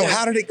 Yes. So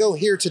how did it go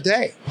here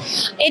today?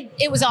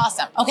 It was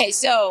awesome. Okay,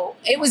 so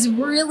it was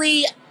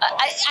really,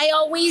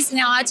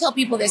 I tell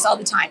people this all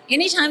the time.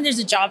 Anytime there's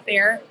a job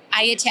fair,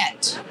 I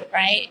attend,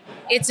 right?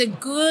 It's a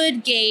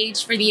good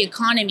gauge for the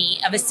economy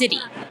of a city.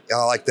 Yeah,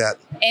 I like that.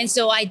 And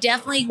so I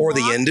definitely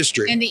the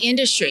industry. In the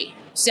industry.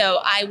 So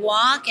I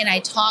walk and I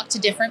talk to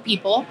different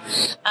people.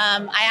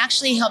 I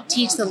actually help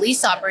teach the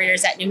lease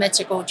operators at New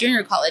Mexico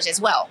Junior College as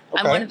well.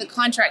 Okay. I'm one of the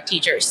contract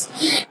teachers.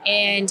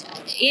 And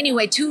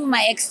anyway, 2 of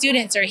my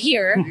ex-students are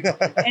here.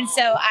 And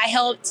so I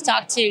helped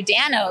talk to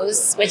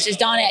Danos, which is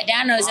Donna at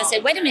Danos. I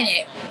said, wait a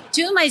minute,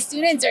 2 of my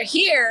students are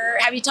here.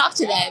 Have you talked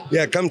to them?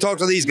 Yeah, come talk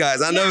to these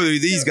guys. I know who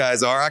these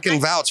guys are. I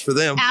can vouch for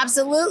them.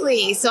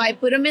 Absolutely. So I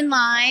put them in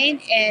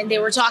line and they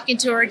were talking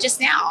to her just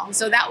now.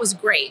 So that was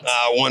great.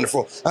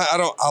 Wonderful.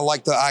 I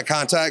like the eye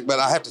contact, but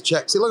I have to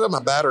check. See, look at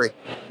my battery.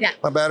 Yeah.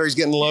 My battery's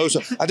getting low.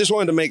 So I just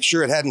wanted to make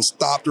sure it hadn't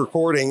stopped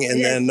recording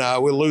and then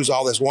we'll lose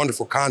all this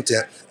wonderful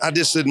content. I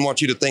just didn't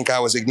want you to think I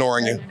was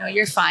ignoring you. No,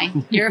 you're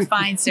fine. You're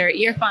fine, sir.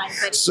 You're fine.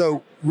 But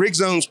so Rig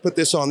Zones put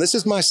this on. This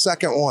is my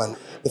second one.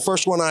 The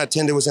first one I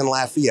attended was in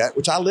Lafayette,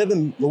 which I live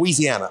in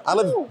Louisiana. I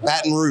live in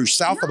Baton Rouge,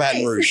 south of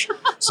Baton Rouge.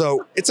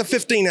 So it's a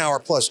 15-hour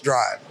plus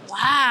drive.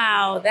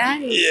 Wow,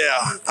 that is.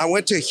 Yeah. I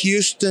went to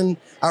Houston.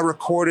 I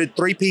recorded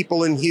 3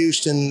 people in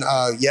Houston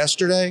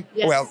yesterday.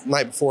 Yes. Well,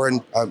 night before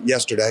and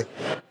yesterday.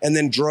 And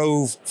then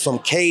drove from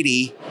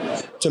Katy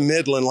to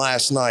Midland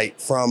last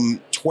night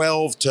from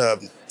 12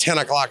 to 10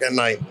 o'clock at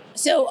night.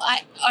 So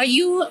are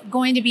you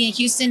going to be in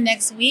Houston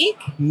next week?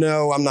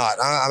 No, I'm not.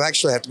 I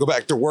actually have to go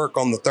back to work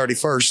on the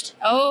 31st.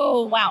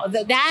 Oh, wow.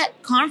 That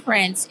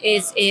conference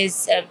is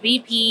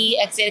VP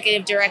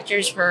executive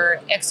directors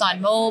for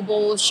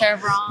ExxonMobil,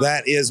 Chevron.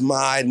 That is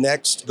my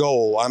next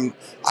goal.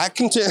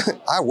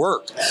 I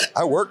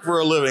work for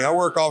a living. I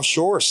work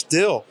offshore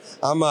still.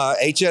 I'm a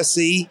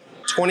HSE,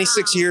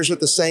 26 years with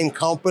the same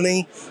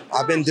company.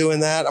 I've been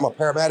doing that. I'm a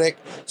paramedic.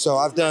 So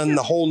I've done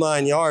the whole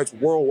 9 yards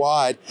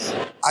worldwide.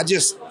 I've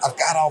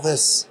got all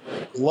this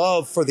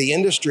love for the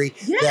industry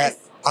that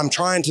I'm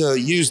trying to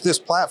use this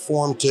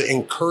platform to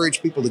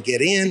encourage people to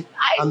get in.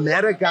 I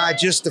met a guy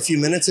just a few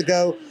minutes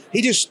ago.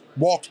 He just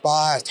walked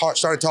by. I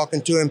started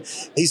talking to him.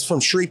 He's from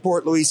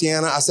Shreveport,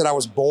 Louisiana. I said I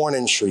was born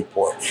in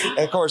Shreveport. And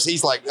of course,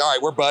 he's like, all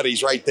right, we're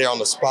buddies right there on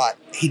the spot.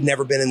 He'd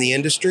never been in the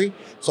industry.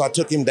 So I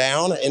took him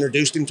down,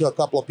 introduced him to a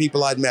couple of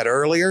people I'd met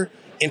earlier.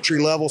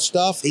 Entry-level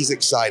stuff. He's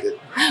excited.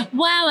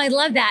 Wow, I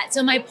love that.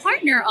 So my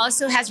partner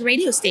also has a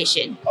radio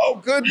station. Oh,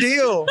 good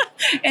deal.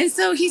 And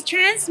so he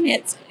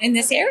transmits in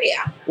this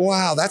area.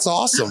 Wow, that's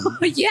awesome.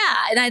 Yeah,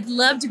 and I'd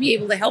love to be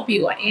able to help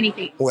you on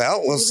anything. Well,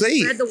 we'll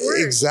see. Spread the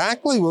word.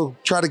 Exactly. We'll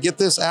try to get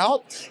this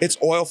out. It's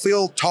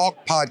Oilfield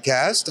Talk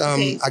Podcast.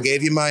 Okay. I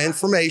gave you my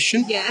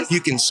information. Yes. You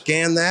can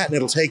scan that and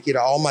it'll take you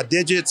to all my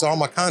digits, all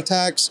my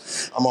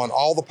contacts. I'm on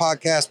all the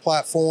podcast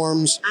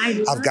platforms.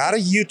 I've got a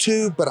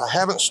YouTube, but I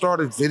haven't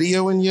started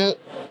videoing yet.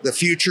 The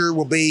future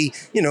will be,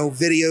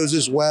 videos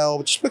as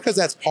well, just because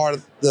that's part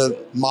of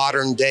the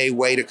modern day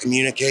way to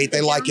communicate. They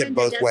like it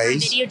both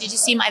ways. Video. Did you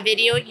see my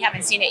video? You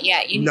haven't seen it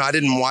yet. No, I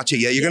didn't watch it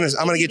yet.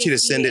 I'm going to get you to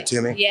send it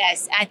to me.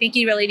 Yes, I think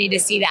you really need to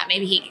see that.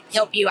 Maybe he can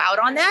help you out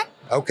on that.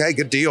 Okay,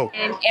 good deal.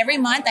 And every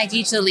month I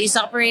teach the lease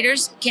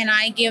operators. Can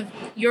I give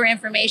your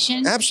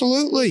information?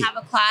 Absolutely. We have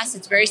a class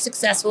that's very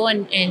successful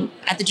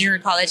at the junior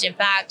college. In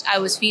fact, I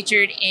was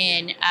featured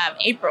in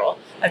April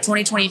of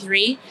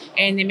 2023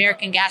 in the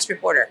American Gas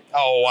Reporter.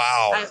 Oh,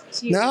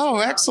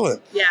 wow.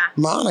 Excellent. Yeah.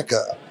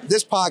 Monica,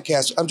 this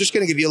podcast, I'm just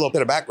going to give you a little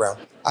bit of background.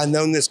 I've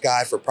known this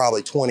guy for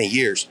probably 20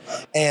 years,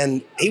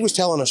 and he was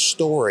telling a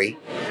story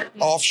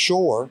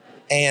offshore,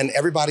 and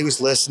everybody was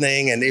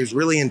listening, and he was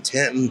really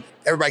intent, and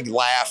everybody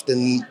laughed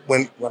and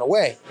went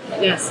away.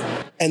 Yes.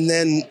 And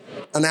then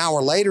an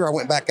hour later, I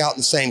went back out in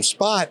the same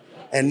spot,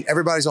 and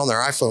everybody's on their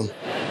iPhone.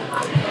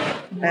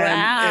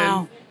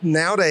 Wow. And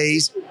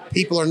nowadays,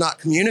 people are not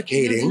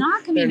communicating.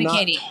 They're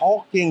not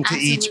talking to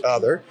each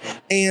other.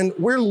 And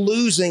we're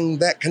losing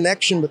that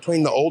connection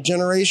between the old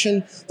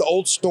generation, the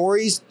old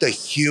stories, the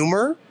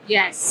humor.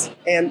 Yes.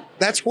 And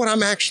that's what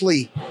I'm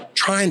actually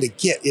trying to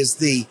get is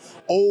the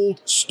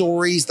old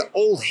stories, the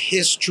old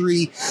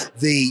history,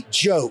 the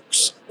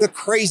jokes, the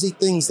crazy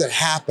things that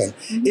happen.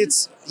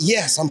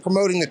 Mm-hmm. I'm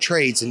promoting the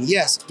trades, and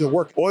yes, to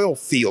work oil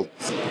field.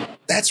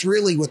 That's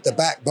really what the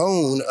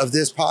backbone of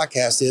this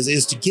podcast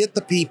is to get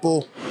the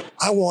people.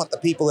 I want the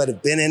people that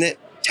have been in it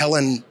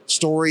telling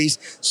stories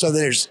so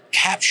that it's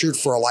captured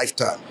for a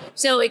lifetime.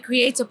 So it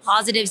creates a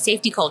positive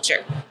safety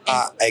culture.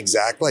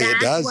 Exactly, it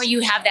does. That's where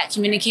you have that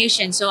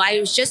communication. So I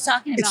was just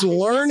talking about it's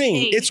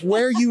learning. It's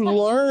where you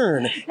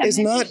learn. It's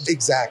not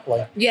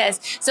exactly.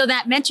 Yes. So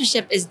that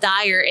mentorship is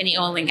dire in the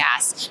oil and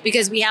gas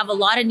because we have a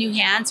lot of new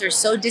hands who are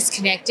so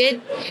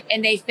disconnected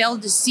and they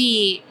failed to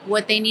see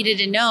what they needed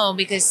to know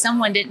because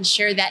someone didn't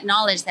share that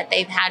knowledge that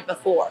they've had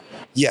before.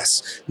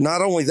 Yes.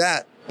 Not only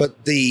that,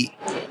 but the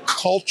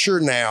culture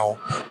now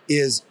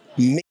is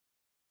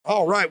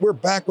all right, we're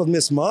back with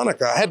Miss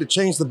Monica. I had to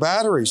change the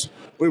batteries.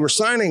 We were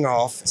signing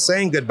off,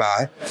 saying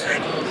goodbye.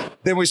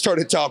 Then we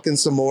started talking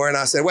some more, and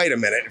I said, wait a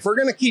minute. If we're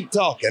going to keep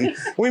talking,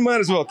 we might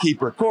as well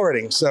keep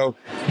recording. So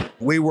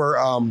we were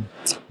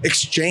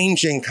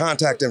exchanging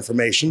contact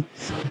information.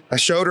 I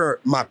showed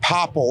her my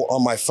Popple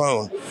on my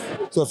phone.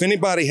 So if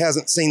anybody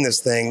hasn't seen this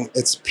thing,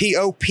 it's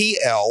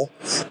POPL,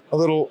 a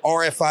little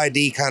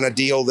RFID kind of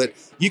deal that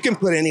you can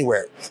put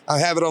anywhere. I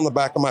have it on the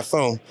back of my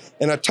phone.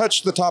 And I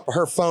touched the top of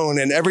her phone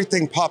and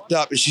everything popped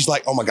up. And she's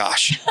like, oh my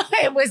gosh.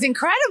 It was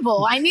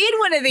incredible. I need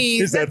one of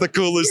these. Is that the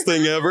coolest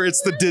thing ever?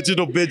 It's the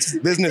digital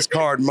business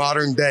card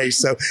modern day.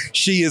 So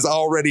she is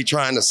already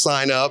trying to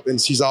sign up and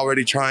she's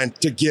already trying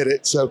to get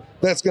it. So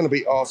that's going to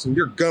be awesome.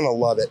 You're going to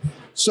love it.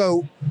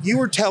 So you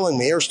were telling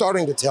me or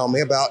starting to tell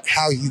me about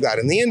how you got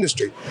in the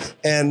industry.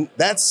 And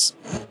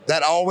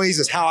that always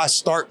is how I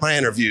start my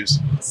interviews.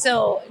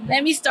 So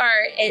let me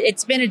start.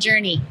 It's been a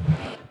journey.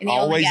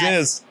 Always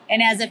is.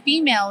 And as a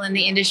female in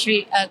the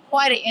industry,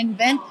 quite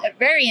a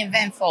very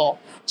eventful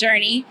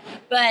journey.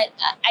 But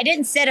I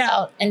didn't set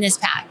out in this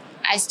path.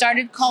 I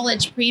started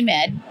college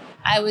pre-med.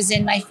 I was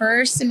in my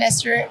first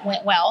semester, it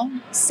went well.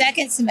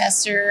 Second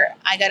semester,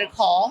 I got a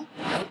call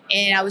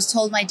and I was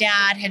told my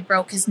dad had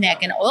broke his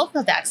neck in an oil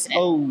field accident.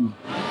 Oh.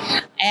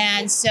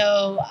 And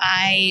so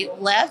I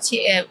left.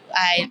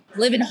 I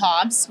live in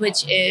Hobbs,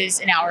 which is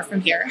an hour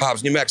from here.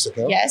 Hobbs, New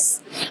Mexico.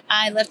 Yes.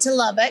 I left to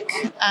Lubbock,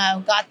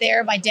 got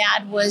there. My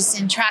dad was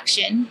in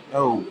traction.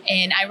 Oh.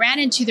 And I ran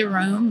into the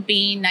room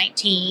being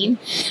 19,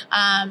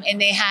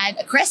 and they had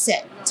a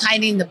crescent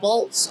tightening the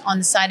bolts on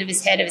the side of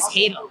his head of his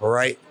halo. All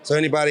right. So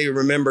anybody who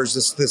remembers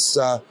this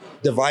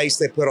device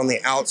they put on the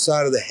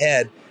outside of the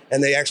head,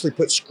 and they actually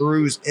put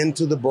screws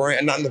into the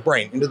brain, not in the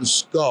brain, into the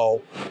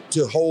skull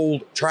to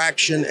hold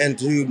traction and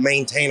to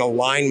maintain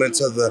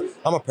alignments of the,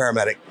 I'm a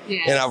paramedic,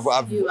 and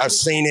I've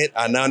seen it,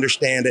 I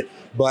understand it,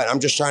 but I'm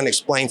just trying to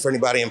explain for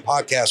anybody in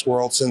podcast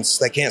world, since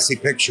they can't see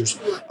pictures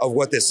of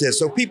what this is.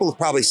 So people have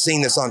probably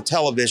seen this on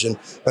television,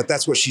 but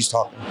that's what she's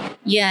talking about.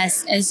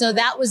 Yes. And so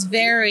that was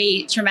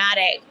very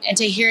traumatic, and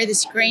to hear the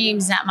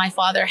screams that my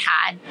father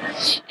had.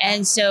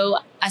 And so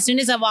as soon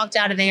as I walked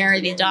out of there,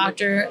 the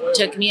doctor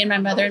took me and my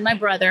mother and my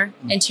brother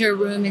into a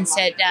room and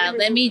said,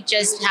 let me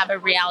just have a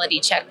reality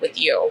check with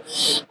you.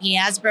 He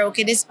has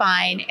broken his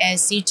spine as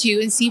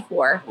C2 and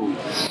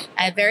C4,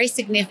 a very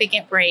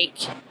significant break.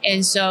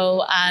 And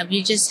so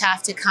you just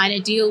have to kind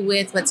of deal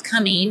with what's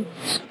coming.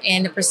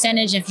 And the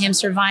percentage of him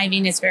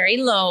surviving is very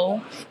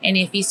low. And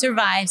if he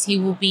survives, he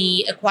will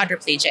be a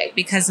quadriplegic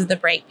because of the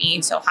break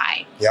being so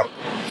high. Yep.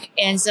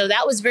 And so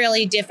that was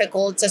really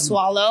difficult to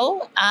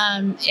swallow.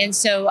 And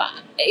so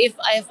if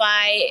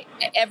I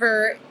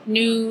ever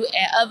knew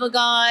of a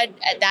God,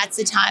 that's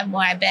the time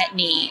where I bent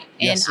knee.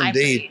 And yes,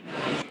 indeed.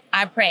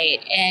 I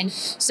prayed. And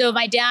so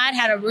my dad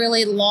had a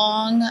really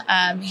long,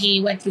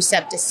 he went through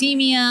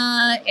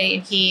septicemia,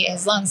 and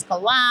his lungs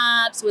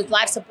collapsed with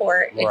life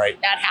support. Right.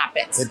 That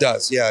happens. It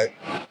does, yeah.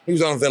 He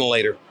was on a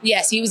ventilator.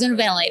 Yes, he was on a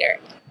ventilator.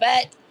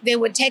 But they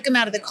would take him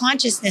out of the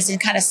consciousness and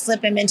kind of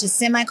slip him into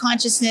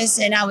semi-consciousness,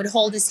 and I would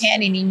hold his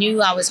hand, and he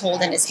knew I was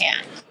holding his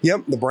hand.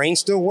 Yep, the brain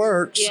still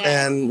works,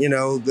 Yeah. and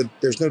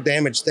there's no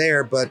damage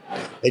there, but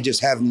they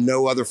just have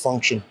no other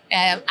function.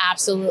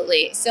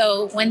 Absolutely.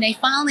 So when they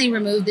finally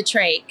removed the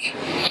trach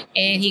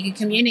and he could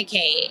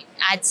communicate,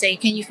 I'd say,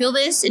 "Can you feel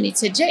this?" And he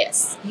said,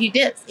 "Yes, he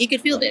did. He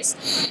could feel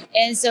this."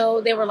 And so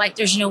they were like,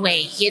 "There's no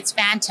way. It's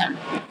phantom.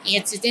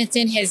 It's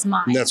in his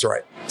mind." That's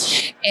right.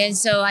 And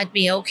so I'd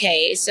be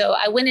okay. So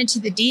I went into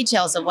the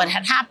details of what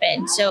had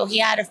happened. So he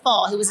had a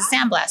fall. He was a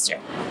sandblaster.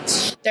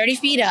 30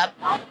 feet up,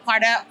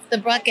 part of the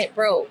bucket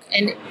broke.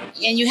 And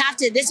you have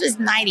to, this was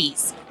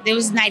 90s. It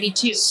was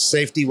 92.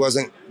 Safety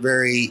wasn't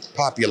very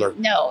popular.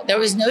 No, there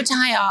was no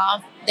tie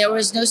off. There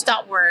was no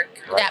stop work.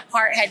 Right. That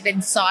part had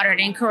been soldered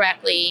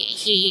incorrectly.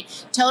 He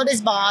told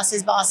his boss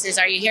says,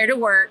 "Are you here to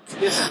work?"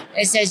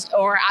 It says,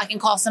 "Or I can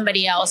call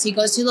somebody else." He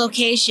goes to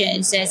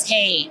location, says,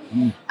 "Hey,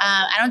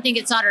 I don't think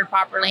it's soldered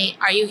properly.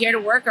 Are you here to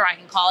work, or I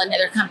can call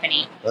another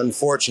company?"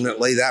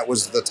 Unfortunately, that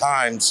was the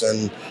times,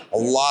 and a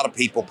lot of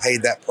people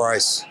paid that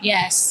price.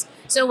 Yes.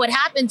 So what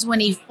happens when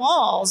he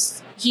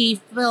falls,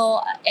 he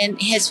fell and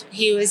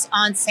he was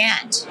on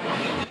sand.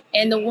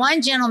 And the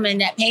one gentleman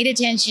that paid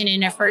attention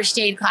in a first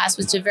aid class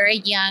was a very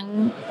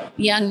young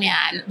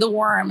man, the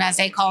worm, as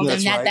they called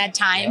him at that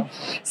time,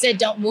 said,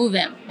 "Don't move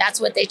him."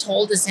 That's what they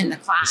told us in the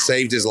class. It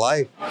saved his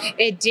life.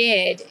 It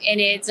did. And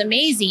it's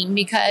amazing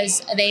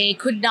because they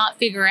could not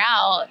figure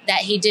out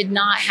that he did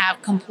not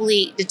have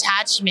complete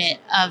detachment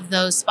of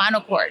those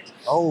spinal cords.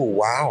 Oh,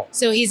 wow.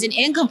 So he's an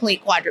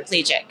incomplete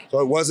quadriplegic.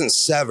 So it wasn't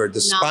severed. The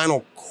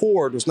spinal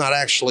cord was not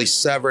actually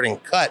severed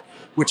and cut,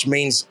 which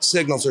means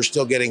signals are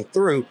still getting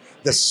through.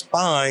 The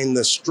spine,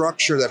 the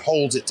structure that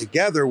holds it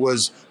together,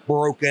 was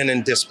broken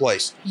and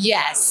displaced.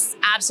 Yes,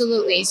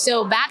 absolutely.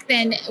 So back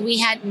then we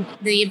had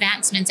the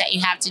advancements that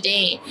you have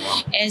today.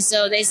 And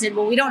so they said,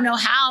 "Well, we don't know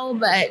how,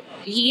 but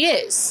he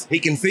is." He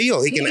can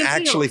feel. He can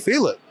actually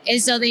feel it.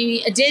 And so they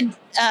did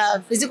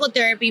physical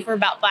therapy for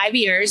about 5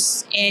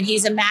 years, and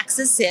he's a max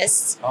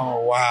assist. Oh,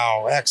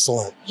 wow.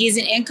 Excellent. He's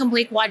an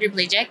incomplete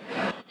quadriplegic.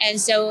 And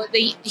so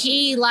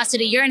he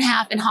lasted 1.5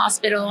 years in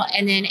hospital.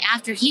 And then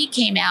after he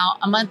came out,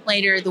 a month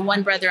later, the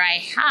one brother I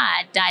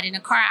had died in a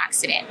car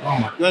accident. Oh,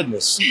 my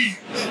goodness.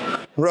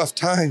 Rough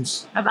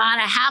times. About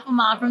a half a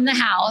mile from the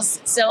house.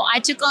 So I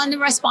took on the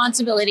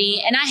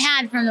responsibility, and I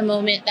had from the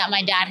moment that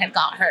my dad had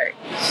got hurt.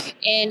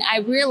 And I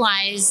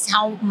realized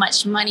how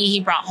much money he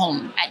brought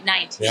home at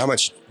night. Yeah, how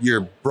much?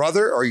 Your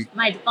brother or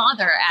My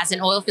father, as an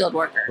oil field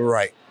worker.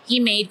 Right. He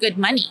made good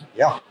money.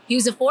 Yeah. He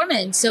was a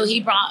foreman, so he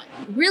brought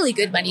really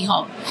good money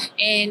home.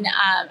 And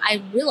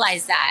I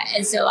realized that.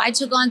 And so I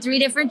took on 3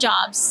 different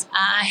jobs.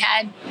 I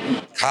had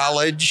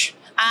college.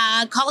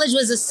 College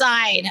was a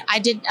side. I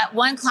did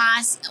one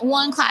class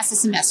a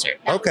semester.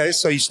 Okay,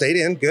 so you stayed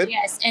in. Good.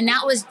 Yes, and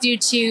that was due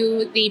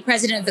to the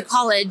president of the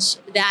college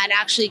that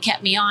actually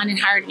kept me on and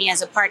hired me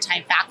as a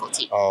part-time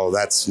faculty. Oh,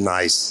 that's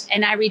nice.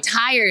 And I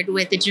retired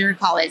with the junior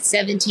college.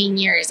 17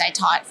 years I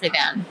taught for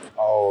them.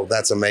 Oh,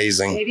 that's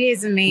amazing. It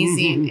is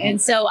amazing. And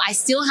so I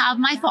still have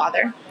my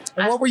father.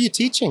 And what were you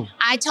teaching?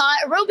 I taught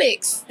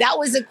aerobics. That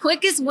was the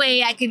quickest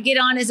way I could get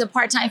on as a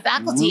part-time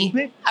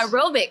faculty.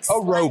 Aerobics.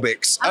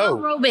 Aerobics.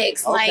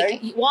 Aerobics,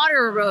 like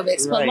water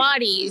aerobics,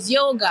 Pilates,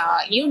 yoga,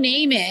 you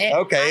name it.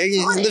 Okay,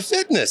 the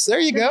fitness. There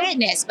you go.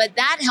 Fitness, but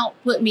that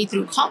helped put me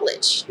through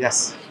college.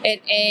 Yes.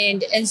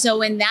 And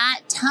so in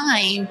that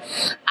time,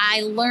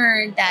 I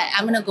learned that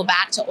I'm going to go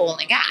back to oil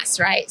and gas,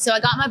 right? So I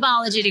got my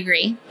biology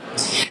degree,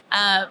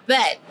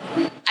 but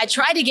I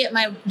tried to get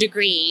my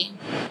degree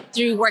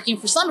through working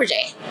for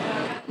Schlumberger.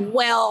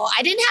 Well,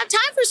 I didn't have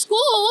time for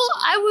school.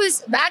 I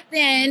was back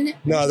then.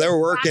 No, they were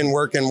working.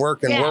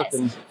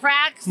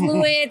 Frac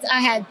fluids.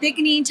 I had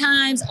thickening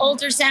times,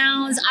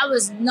 ultrasounds. I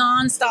was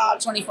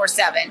nonstop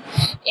 24/7.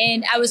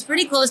 And I was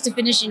pretty close to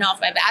finishing off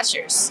my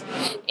bachelor's.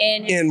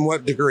 In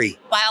what degree?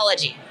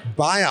 Biology.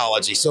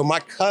 Biology. So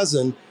my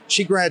cousin,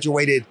 she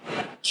graduated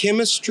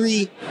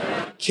chemistry,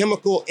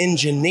 chemical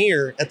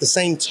engineer at the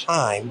same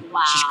time.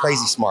 Wow. She's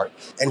crazy smart.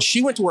 And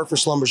she went to work for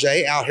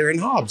Schlumberger out here in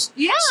Hobbs.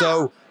 Yeah.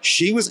 So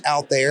she was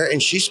out there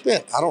and she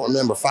spent, I don't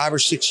remember, 5 or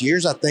 6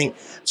 years. I think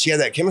she had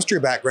that chemistry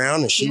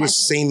background and she was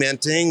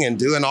cementing and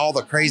doing all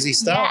the crazy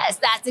stuff. Yes,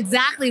 that's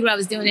exactly what I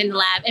was doing in the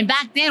lab. And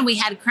back then we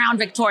had Crown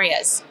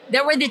Victorias. They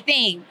were the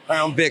thing.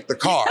 Crown Vic, the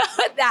car.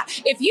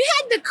 If you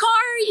had the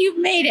car, you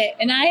made it.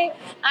 And I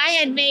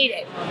had made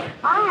it.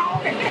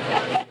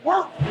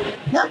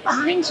 Look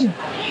behind you.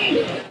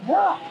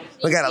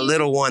 We got a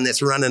little one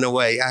that's running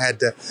away. I had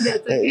to,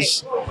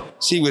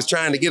 she was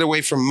trying to get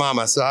away from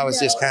mama. So I was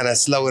just kind of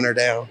slowing her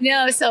down.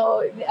 No,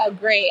 so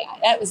great.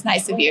 That was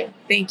nice of you.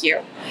 Thank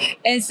you.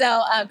 And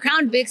so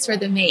Crown Vics for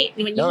the mate.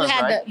 When you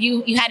had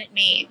you had it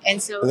made.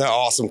 And so they're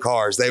awesome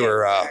cars. They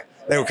were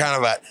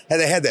kind of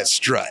they had that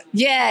strut.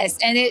 Yes.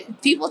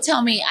 And people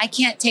tell me I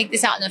can't take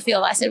this out in the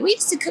field. I said, we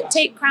used to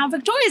take Crown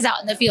Victorias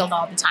out in the field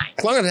all the time.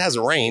 As long as it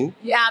hasn't rained.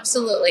 Yeah,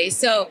 absolutely.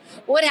 So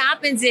what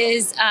happens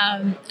is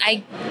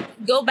I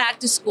go back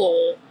to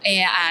school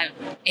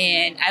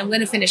and I'm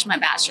going to finish my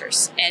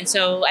bachelor's. And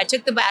so I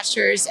took the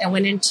bachelor's and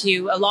went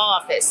into a law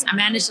office. I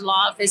managed a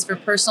law office for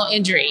personal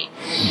injury.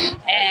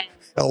 And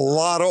a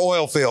lot of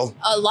oil field.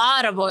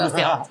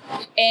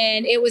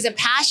 And it was a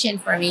passion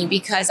for me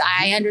because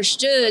I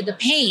understood the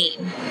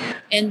pain.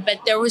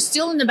 But there was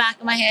still in the back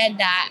of my head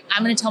that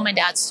I'm going to tell my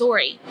dad's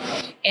story.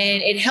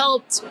 And it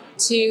helped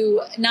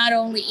to not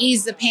only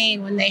ease the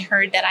pain when they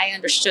heard that I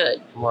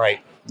understood.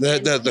 Right.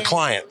 The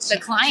clients. The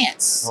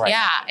clients, right.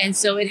 Yeah. And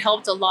so it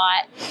helped a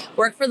lot.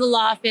 Worked for the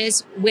law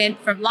office, went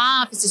from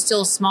law office to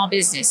still a small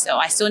business. So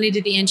I still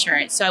needed the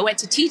insurance. So I went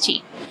to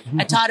teaching.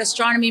 I taught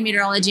astronomy,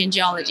 meteorology, and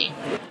geology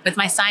with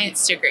my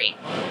science degree.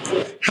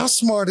 How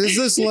smart is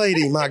this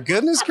lady? My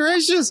goodness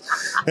gracious.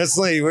 This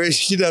lady,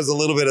 she does a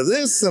little bit of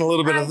this and a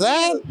little bit of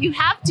that. You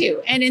have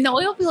to. And in the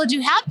oil field,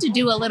 you have to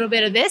do a little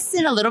bit of this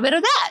and a little bit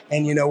of that.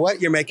 And you know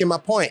what? You're making my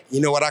point.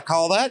 You know what I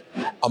call that?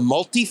 A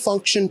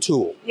multifunction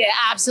tool. Yeah,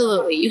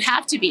 absolutely. You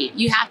have to be.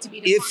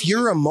 If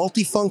you're a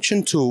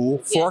multifunction tool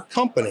for a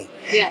company,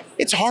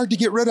 it's hard to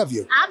get rid of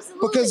you.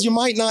 Absolutely. Because you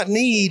might not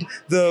need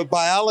the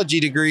biology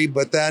degree,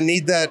 but I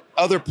need that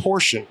other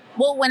portion.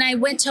 Well, when I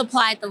went to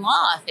apply at the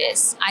law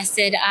office, I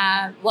said,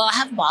 well, I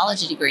have a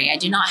biology degree. I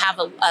do not have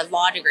a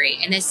law degree.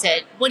 And they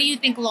said, what do you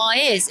think law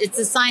is? It's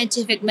a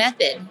scientific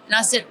method. And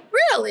I said,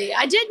 really?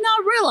 I did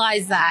not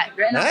realize that.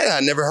 I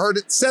never heard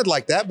it said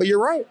like that, but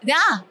you're right.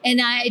 Yeah.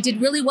 And I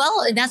did really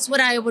well. And that's what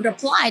I would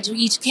apply to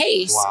each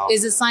case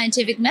is a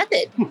scientific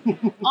method.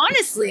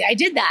 Honestly, I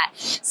did that.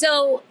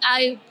 So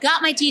I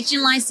got my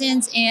teaching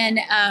license and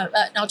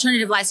an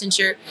alternative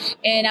licensure.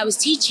 And I was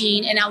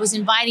teaching and I was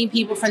inviting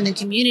people from the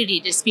community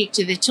to speak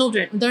to the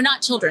children. They're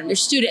not children, they're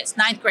students,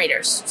 9th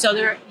graders. So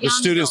they're the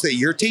students that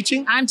you're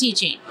teaching? I'm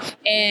teaching.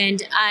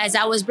 And as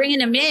I was bringing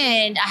them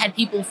in, I had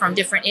people from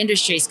different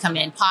industries come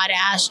in,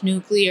 potash,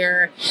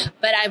 nuclear,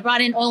 but I brought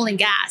in oil and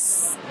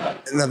gas.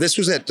 Now, this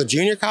was at the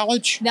junior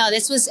college? No,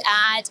 this was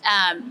at,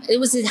 it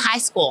was in high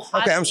school.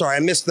 Okay, I'm sorry.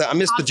 I missed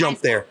the jump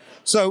there.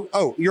 So,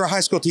 you're a high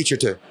school teacher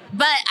too?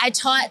 But I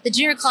taught the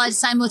junior college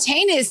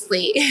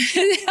simultaneously.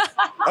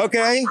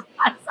 Okay.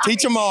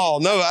 Teach them all.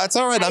 No, that's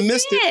all right. I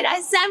missed it.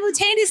 I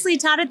simultaneously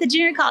taught at the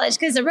junior college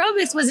because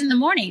aerobics was in the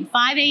morning,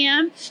 5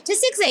 a.m. to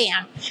 6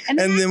 a.m. And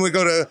then we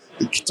go to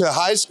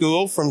high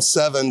school from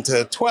 7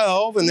 to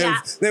 12. And then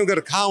we go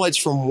to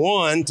college from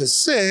 1 to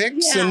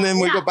 6. And then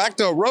we go back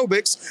to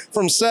aerobics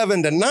from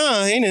 7 to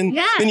 9. And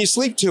then you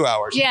sleep 2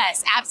 hours.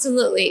 Yes,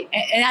 absolutely.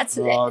 And that's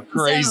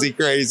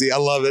crazy. I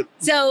love it.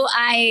 So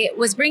I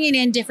was bringing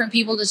in different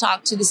people to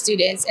talk to the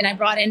students. And I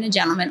brought in a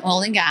gentleman,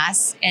 oil and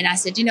gas. And I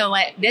said, you know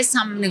what? This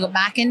time I'm going to go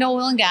back into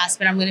oil and gas,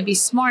 but I'm going to be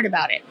smart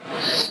about it.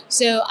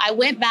 So I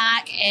went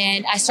back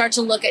and I started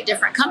to look at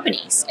different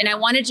companies. And I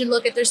wanted to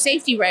look at their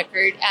safety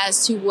record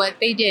as to what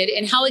they did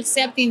and how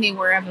accepting they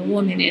were of a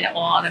woman in oil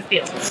on the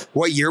field.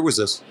 What year was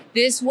this?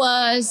 This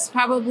was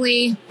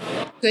probably,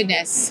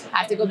 goodness, I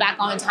have to go back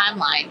on the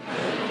timeline.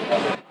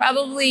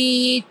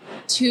 Probably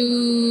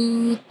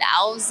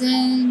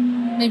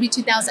 2000, maybe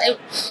 2000.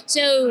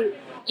 So,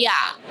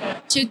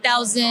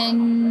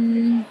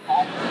 2000,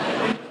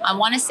 I I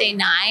want to say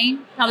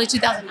probably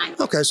 2009.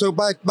 Okay, so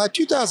by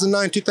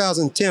 2009,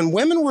 2010,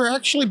 women were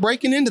actually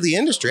breaking into the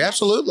industry.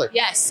 Absolutely.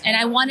 Yes, and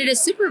I wanted a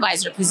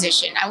supervisor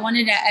position. I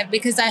wanted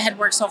because I had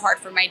worked so hard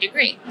for my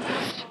degree.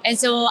 And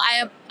so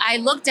I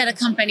looked at a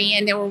company,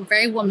 and they were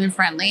very woman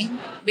friendly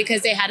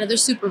because they had other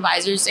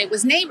supervisors. It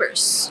was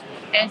Neighbors.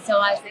 And so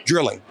I was like,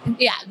 Drilling.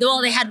 Yeah,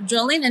 well, they had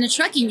drilling and a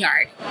trucking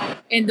yard.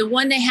 And the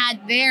one they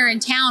had there in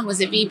town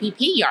was a VPP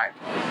yard.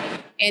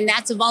 And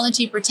that's a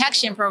volunteer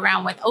protection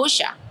program with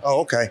OSHA.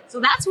 Oh, okay. So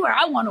that's where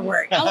I want to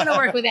work. I want to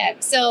work with them.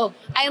 So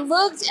I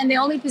looked, and the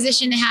only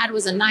position they had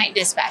was a night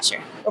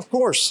dispatcher. Of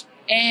course.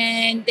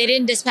 And they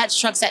didn't dispatch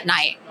trucks at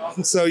night.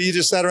 So you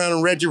just sat around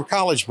and read your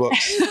college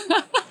books.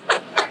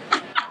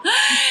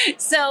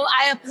 So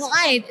I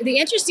applied. The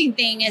interesting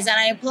thing is that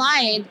I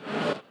applied,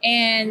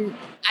 and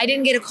I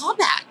didn't get a call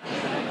back.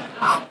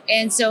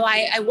 And so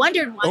I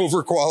wondered why.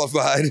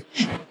 Overqualified.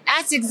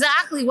 That's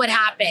exactly what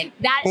happened.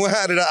 Well,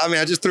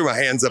 I just threw my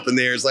hands up in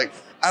the air. It's like,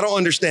 I don't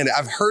understand it.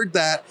 I've heard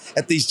that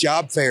at these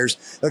job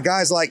fairs. The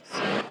guy's like,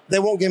 they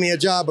won't give me a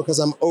job because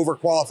I'm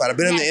overqualified. I've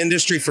been in the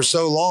industry for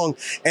so long,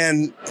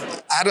 and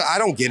I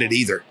don't get it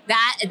either.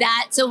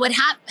 So what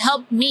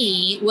helped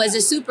me was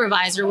a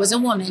supervisor, was a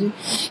woman,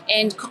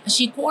 and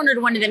she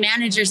cornered one of the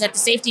managers at the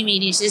safety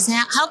meeting. She says,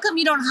 how come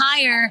you don't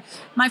hire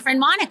my friend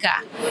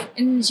Monica?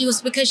 And she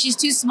goes, because she's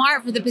too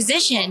smart for the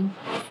position.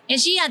 And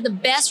she had the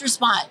best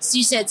response.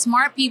 She said,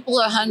 smart people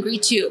are hungry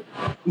too.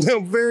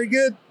 Very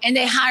good. And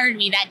they hired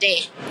me that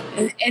day.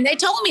 And they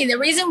told me the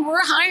reason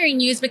we're hiring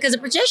you is because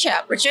of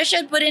Patricia.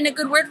 Patricia put in a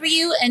good word for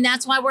you, and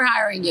that's why we're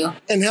hiring you.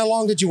 And how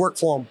long did you work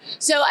for them?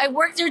 So I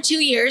worked there 2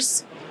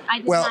 years.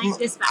 I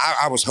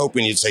was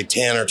hoping you'd say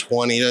 10 or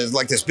 20,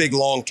 like this big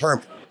long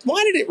term.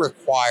 Why did it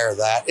require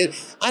that?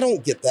 I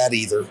don't get that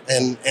either.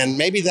 And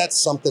maybe that's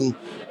something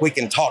we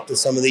can talk to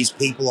some of these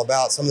people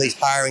about, some of these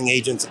hiring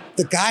agents.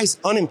 The guy's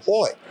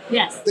unemployed.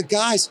 Yes. The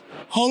guy's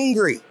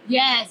hungry.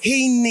 Yes.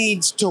 He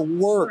needs to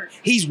work.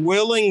 He's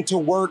willing to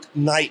work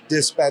night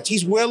dispatch.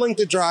 He's willing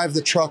to drive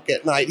the truck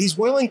at night.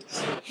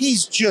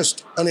 He's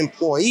just an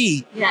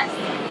employee.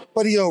 Yes.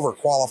 But he's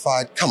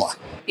overqualified. Come on.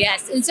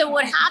 Yes. And so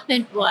what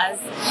happened was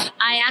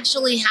I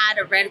actually had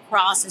a Red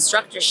Cross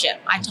instructorship.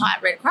 I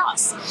taught Red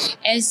Cross.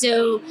 And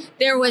so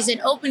there was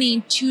an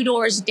opening 2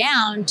 doors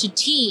down to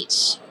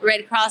teach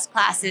Red Cross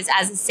classes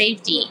as a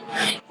safety.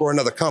 For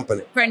another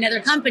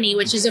company,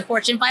 which is a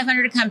Fortune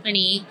 500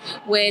 company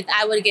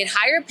I would get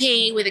higher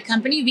pay with a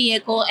company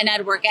vehicle, and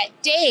I'd work at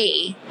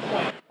day.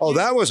 Oh,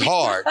 that was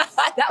hard.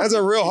 That's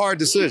a real hard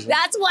decision.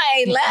 That's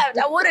why I left.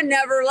 I would have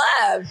never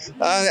left.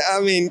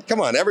 I mean, come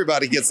on,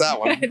 everybody gets that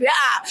one.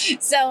 Yeah.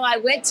 So I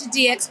went to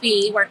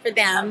DXB, worked for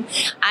them.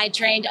 I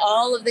trained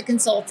all of the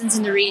consultants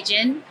in the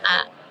region.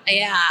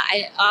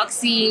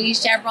 Oxy,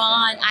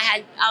 Chevron.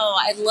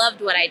 I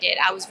loved what I did.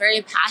 I was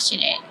very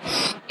passionate.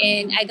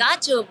 And I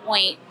got to a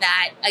point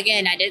that,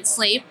 again, I didn't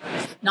sleep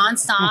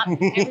nonstop.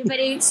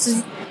 Everybody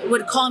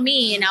would call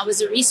me, and I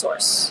was a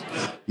resource.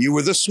 You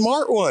were the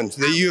smart one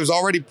that you was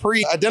already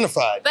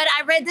pre-identified. But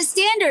I read the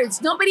standards.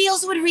 Nobody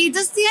else would read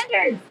the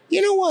standards.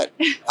 You know what?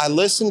 I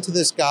listened to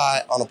this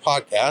guy on a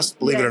podcast,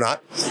 believe it or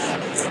not.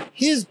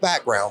 His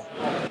background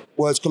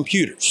was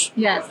computers.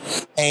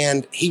 Yes.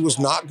 And he was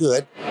not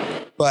good,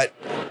 but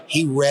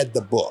he read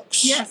the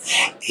books. Yes.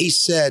 He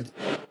said,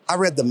 I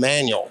read the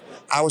manual.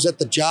 I was at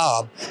the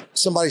job.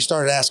 Somebody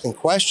started asking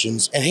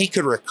questions, and he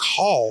could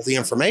recall the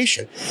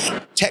information.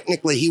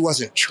 Technically, he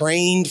wasn't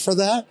trained for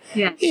that.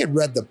 Yeah. He had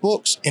read the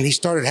books, and he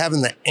started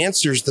having the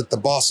answers that the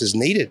bosses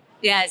needed.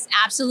 Yes,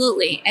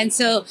 absolutely. And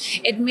so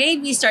it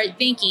made me start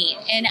thinking,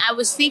 and I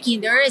was thinking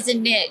there is a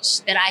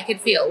niche that I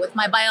could fill with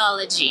my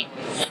biology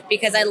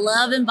because I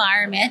love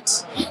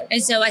environment.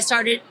 And so I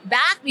started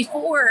back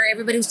before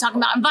everybody was talking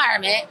about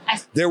environment.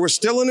 There was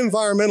still an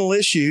environmental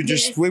issue,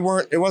 just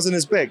it wasn't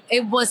as big.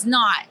 It was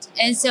not.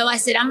 And so I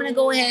said, I'm going to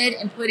go ahead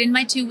and put in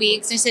my 2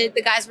 weeks. I said,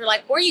 the guys were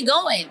like, where are you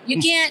going?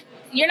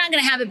 You're not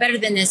going to have it better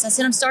than this. I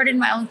said, I'm starting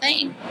my own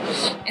thing.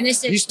 And they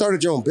said, you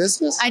started your own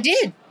business? I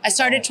did. I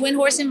started Twin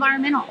Horse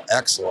Environmental.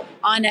 Excellent.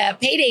 On a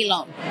payday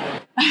loan.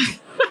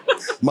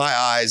 My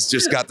eyes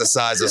just got the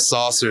size of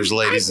saucers,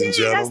 ladies and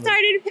gentlemen. I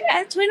started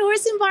at Twin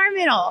Horse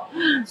Environmental.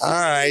 All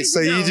right. So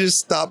you just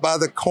stopped by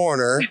the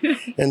corner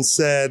and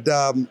said,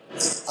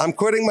 I'm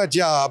quitting my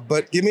job,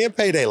 but give me a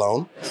payday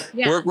loan.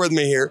 Yeah. Work with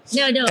me here.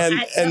 No.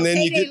 And then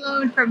you get a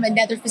loan from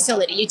another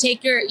facility.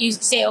 You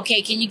say,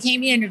 okay, can you pay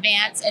me in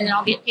advance, and then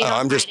I'll get paid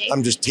on Friday.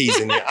 I'm just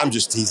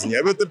teasing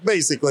you. But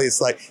basically, it's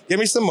like, give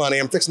me some money.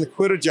 I'm fixing to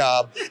quit a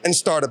job and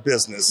start a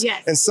business.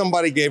 Yes. And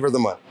somebody gave her the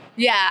money.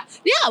 Yeah.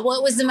 Well,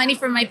 it was the money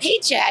from my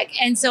paycheck.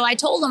 And so I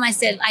told them, I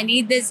said, I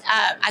need this.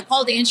 I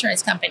called the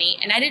insurance company,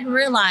 and I didn't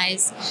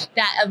realize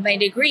that of my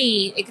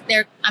degree,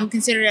 I'm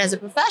considered as a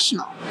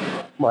professional.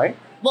 Right.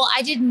 Well,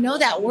 I didn't know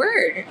that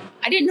word.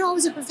 I didn't know I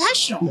was a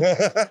professional.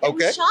 It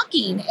was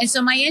shocking. And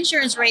so my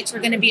insurance rates were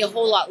going to be a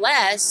whole lot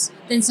less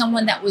than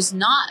someone that was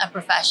not a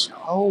professional.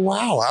 Oh,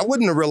 wow. I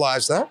wouldn't have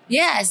realized that.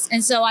 Yes.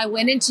 And so I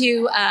went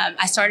into,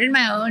 I started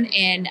my own,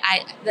 and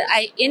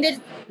I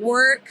ended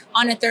work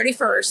on the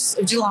 31st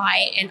of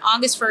July, and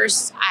August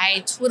 1st,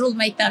 I twiddled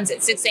my thumbs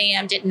at 6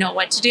 a.m., didn't know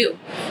what to do.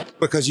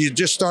 Because you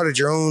just started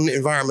your own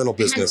environmental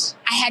business.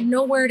 I had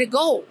nowhere to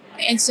go.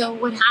 And so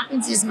what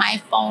happens is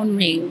my phone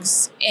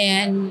rings,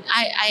 and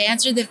I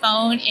answer the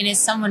phone, and it's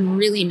someone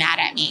really mad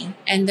at me.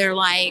 And they're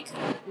like,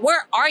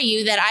 where are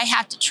you that I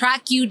have to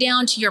track you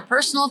down to your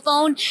personal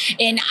phone?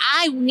 And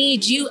I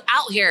need you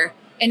out here.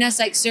 And I was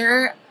like,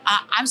 sir,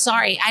 I'm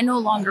sorry. I no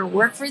longer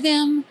work for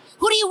them.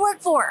 Who do you work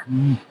for?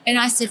 And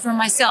I said, for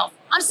myself.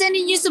 I'm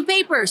sending you some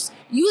papers.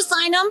 You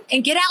sign them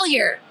and get out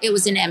here. It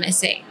was an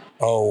MSA.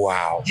 Oh,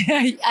 wow.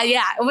 Yeah,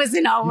 it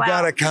wasn't all wow. You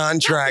got a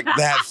contract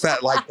that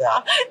fat like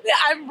that.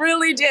 I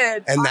really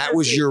did. And that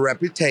was your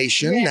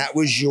reputation. Yes. That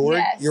was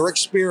your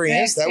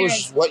experience. That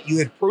was what you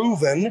had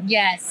proven.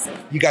 Yes.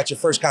 You got your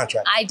first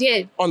contract. I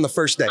did. On the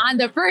first day. On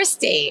the first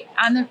day.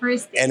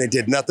 And it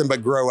did nothing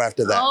but grow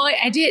after that. Oh,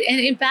 I did. And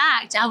in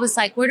fact, I was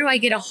like, where do I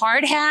get a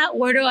hard hat?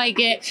 Where do I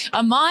get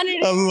a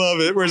monitor? I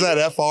love it. Where's that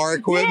FR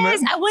equipment?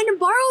 Yes, I went and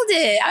borrowed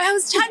it. I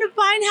was trying to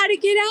find how to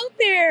get out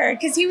there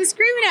because he was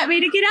screaming at me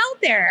to get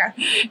out there.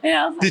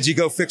 Did you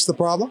go fix the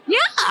problem? Yeah.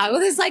 I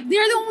was like,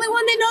 they're the only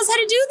one that knows how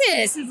to do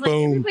this. It's like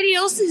everybody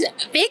else is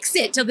fix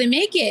it till they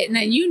make it. And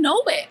then you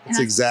know it. That's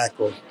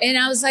exactly. And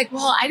I was like,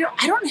 well, I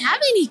don't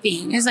have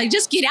anything. It's like,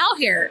 just get out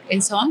here.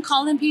 And so I'm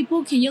calling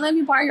people. Can you let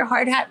me borrow your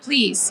hard hat,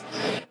 please?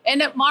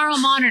 And borrow a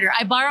monitor.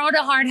 I borrowed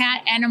a hard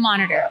hat and a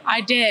monitor.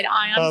 I did.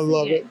 I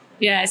love it.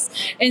 Yes.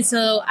 And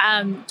so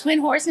Twin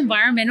Horse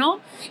Environmental,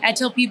 I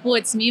tell people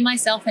it's me,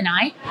 myself, and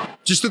I.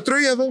 Just the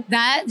three of them?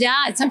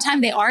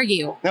 Sometimes they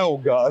argue. Oh,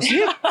 gosh.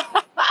 They're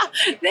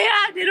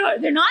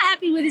not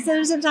happy with each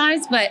other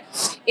sometimes, but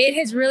it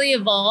has really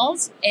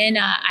evolved, and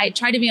I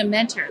try to be a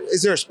mentor.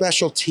 Is there a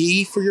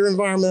specialty for your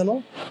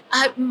environmental?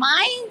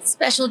 My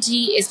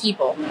specialty is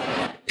people.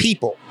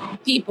 People.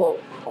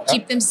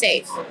 Keep them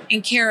safe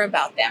and care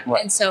about them.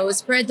 Right. And so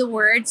spread the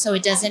word so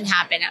it doesn't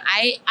happen.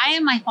 I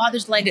am my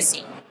father's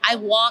legacy. I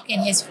walk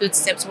in his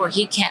footsteps where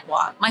he can't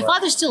walk. My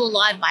father's still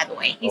alive, by the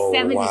way. He's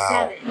 77.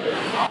 Wow.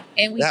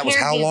 And that was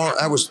how long?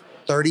 That was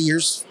 30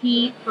 years?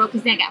 He broke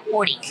his neck at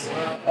 40.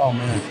 Oh,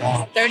 man.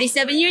 Wow.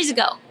 37 years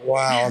ago.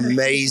 Wow.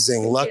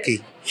 Amazing.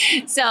 Lucky.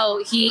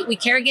 So we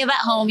caregive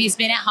at home. He's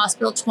been at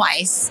hospital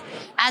twice.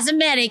 As a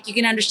medic, you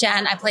can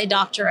understand I play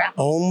doctor at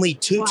home. Only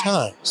two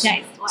times?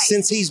 Yes, twice.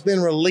 Since he's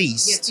been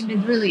released? Yes, he's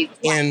been released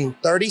twice. In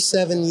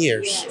 37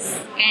 years?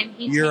 Yes. And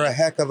you're a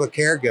heck of a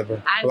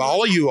caregiver.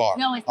 All of you are.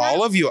 No, it's not.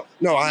 All of you.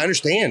 No, I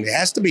understand. It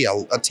has to be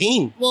a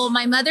team. Well,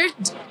 my mother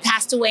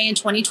passed away in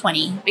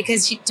 2020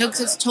 because she took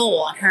its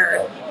toll on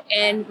her.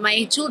 And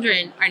my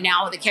children are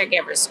now the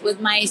caregivers. With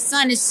my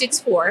son is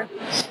 6'4",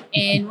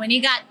 and when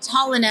he got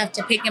tall enough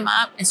to pick him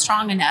up and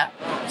strong enough,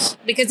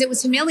 because it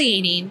was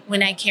humiliating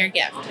when I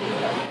caregived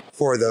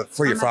for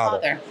your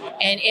father,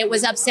 and it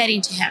was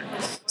upsetting to him.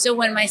 So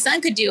when my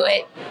son could do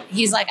it,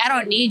 he's like, I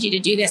don't need you to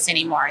do this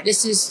anymore.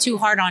 This is too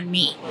hard on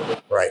me.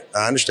 Right,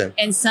 I understand.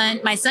 And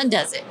my son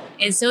does it,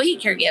 and so he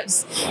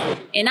caregives.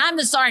 And I'm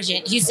the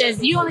sergeant. He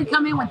says, you only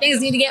come in when things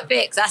need to get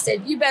fixed. I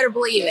said, you better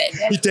believe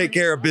it. You take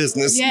care of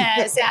business.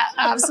 Yes,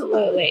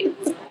 absolutely.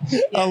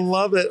 Yes. I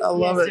love it. I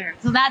love it. Sir.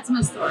 So that's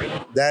my story.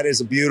 That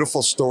is a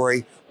beautiful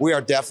story. We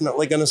are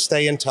definitely going to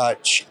stay in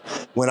touch.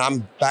 When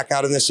I'm back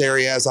out in this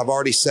area, as I've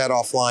already said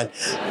offline,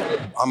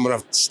 I'm going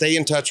to stay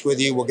in touch with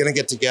you. We're going to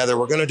get together.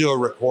 We're going to do a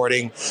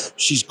recording.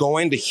 She's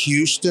going to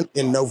Houston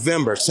in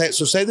November.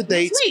 Say the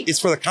dates. It's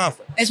for the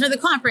conference. It's for the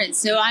conference.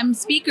 So I'm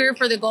speaker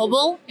for the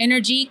Global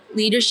Energy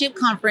Leadership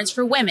Conference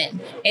for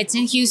Women. It's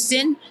in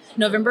Houston,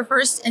 November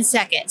 1st and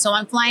 2nd. So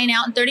I'm flying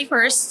out on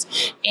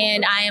 31st,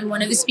 and I am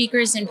one of the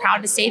speakers and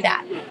proud to say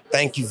that.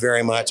 Thank you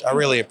very much. I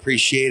really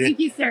appreciate it. Thank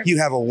you, sir. You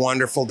have a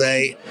wonderful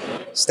day.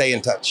 Stay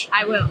in touch.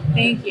 I will.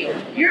 Thank you.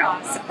 You're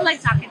awesome. I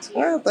like talking to you.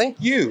 Well,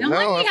 thank you.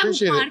 I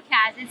appreciate it.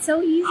 Podcast. It's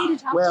so easy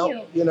to talk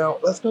to you.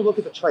 Let's go look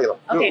at the trailer.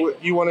 Okay.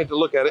 You wanted to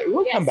look at it.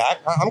 We'll come back.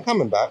 I'm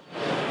coming back.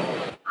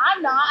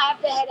 I'm not. I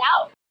have to head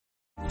out.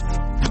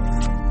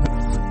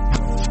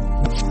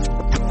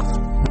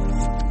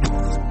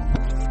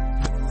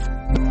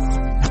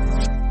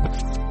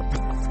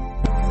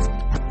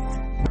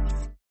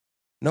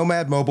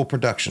 Nomad Mobile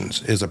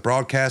Productions is a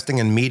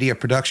broadcasting and media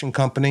production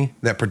company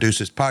that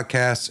produces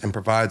podcasts and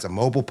provides a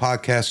mobile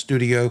podcast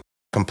studio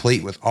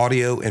complete with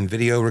audio and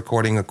video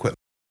recording equipment.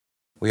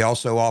 We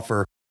also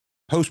offer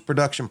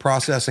post-production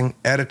processing,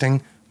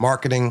 editing,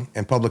 marketing,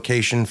 and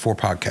publication for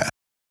podcasts.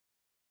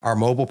 Our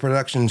mobile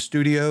production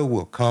studio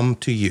will come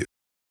to you.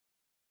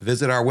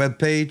 Visit our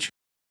webpage,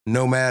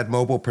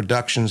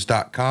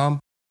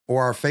 nomadmobileproductions.com,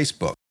 or our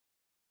Facebook,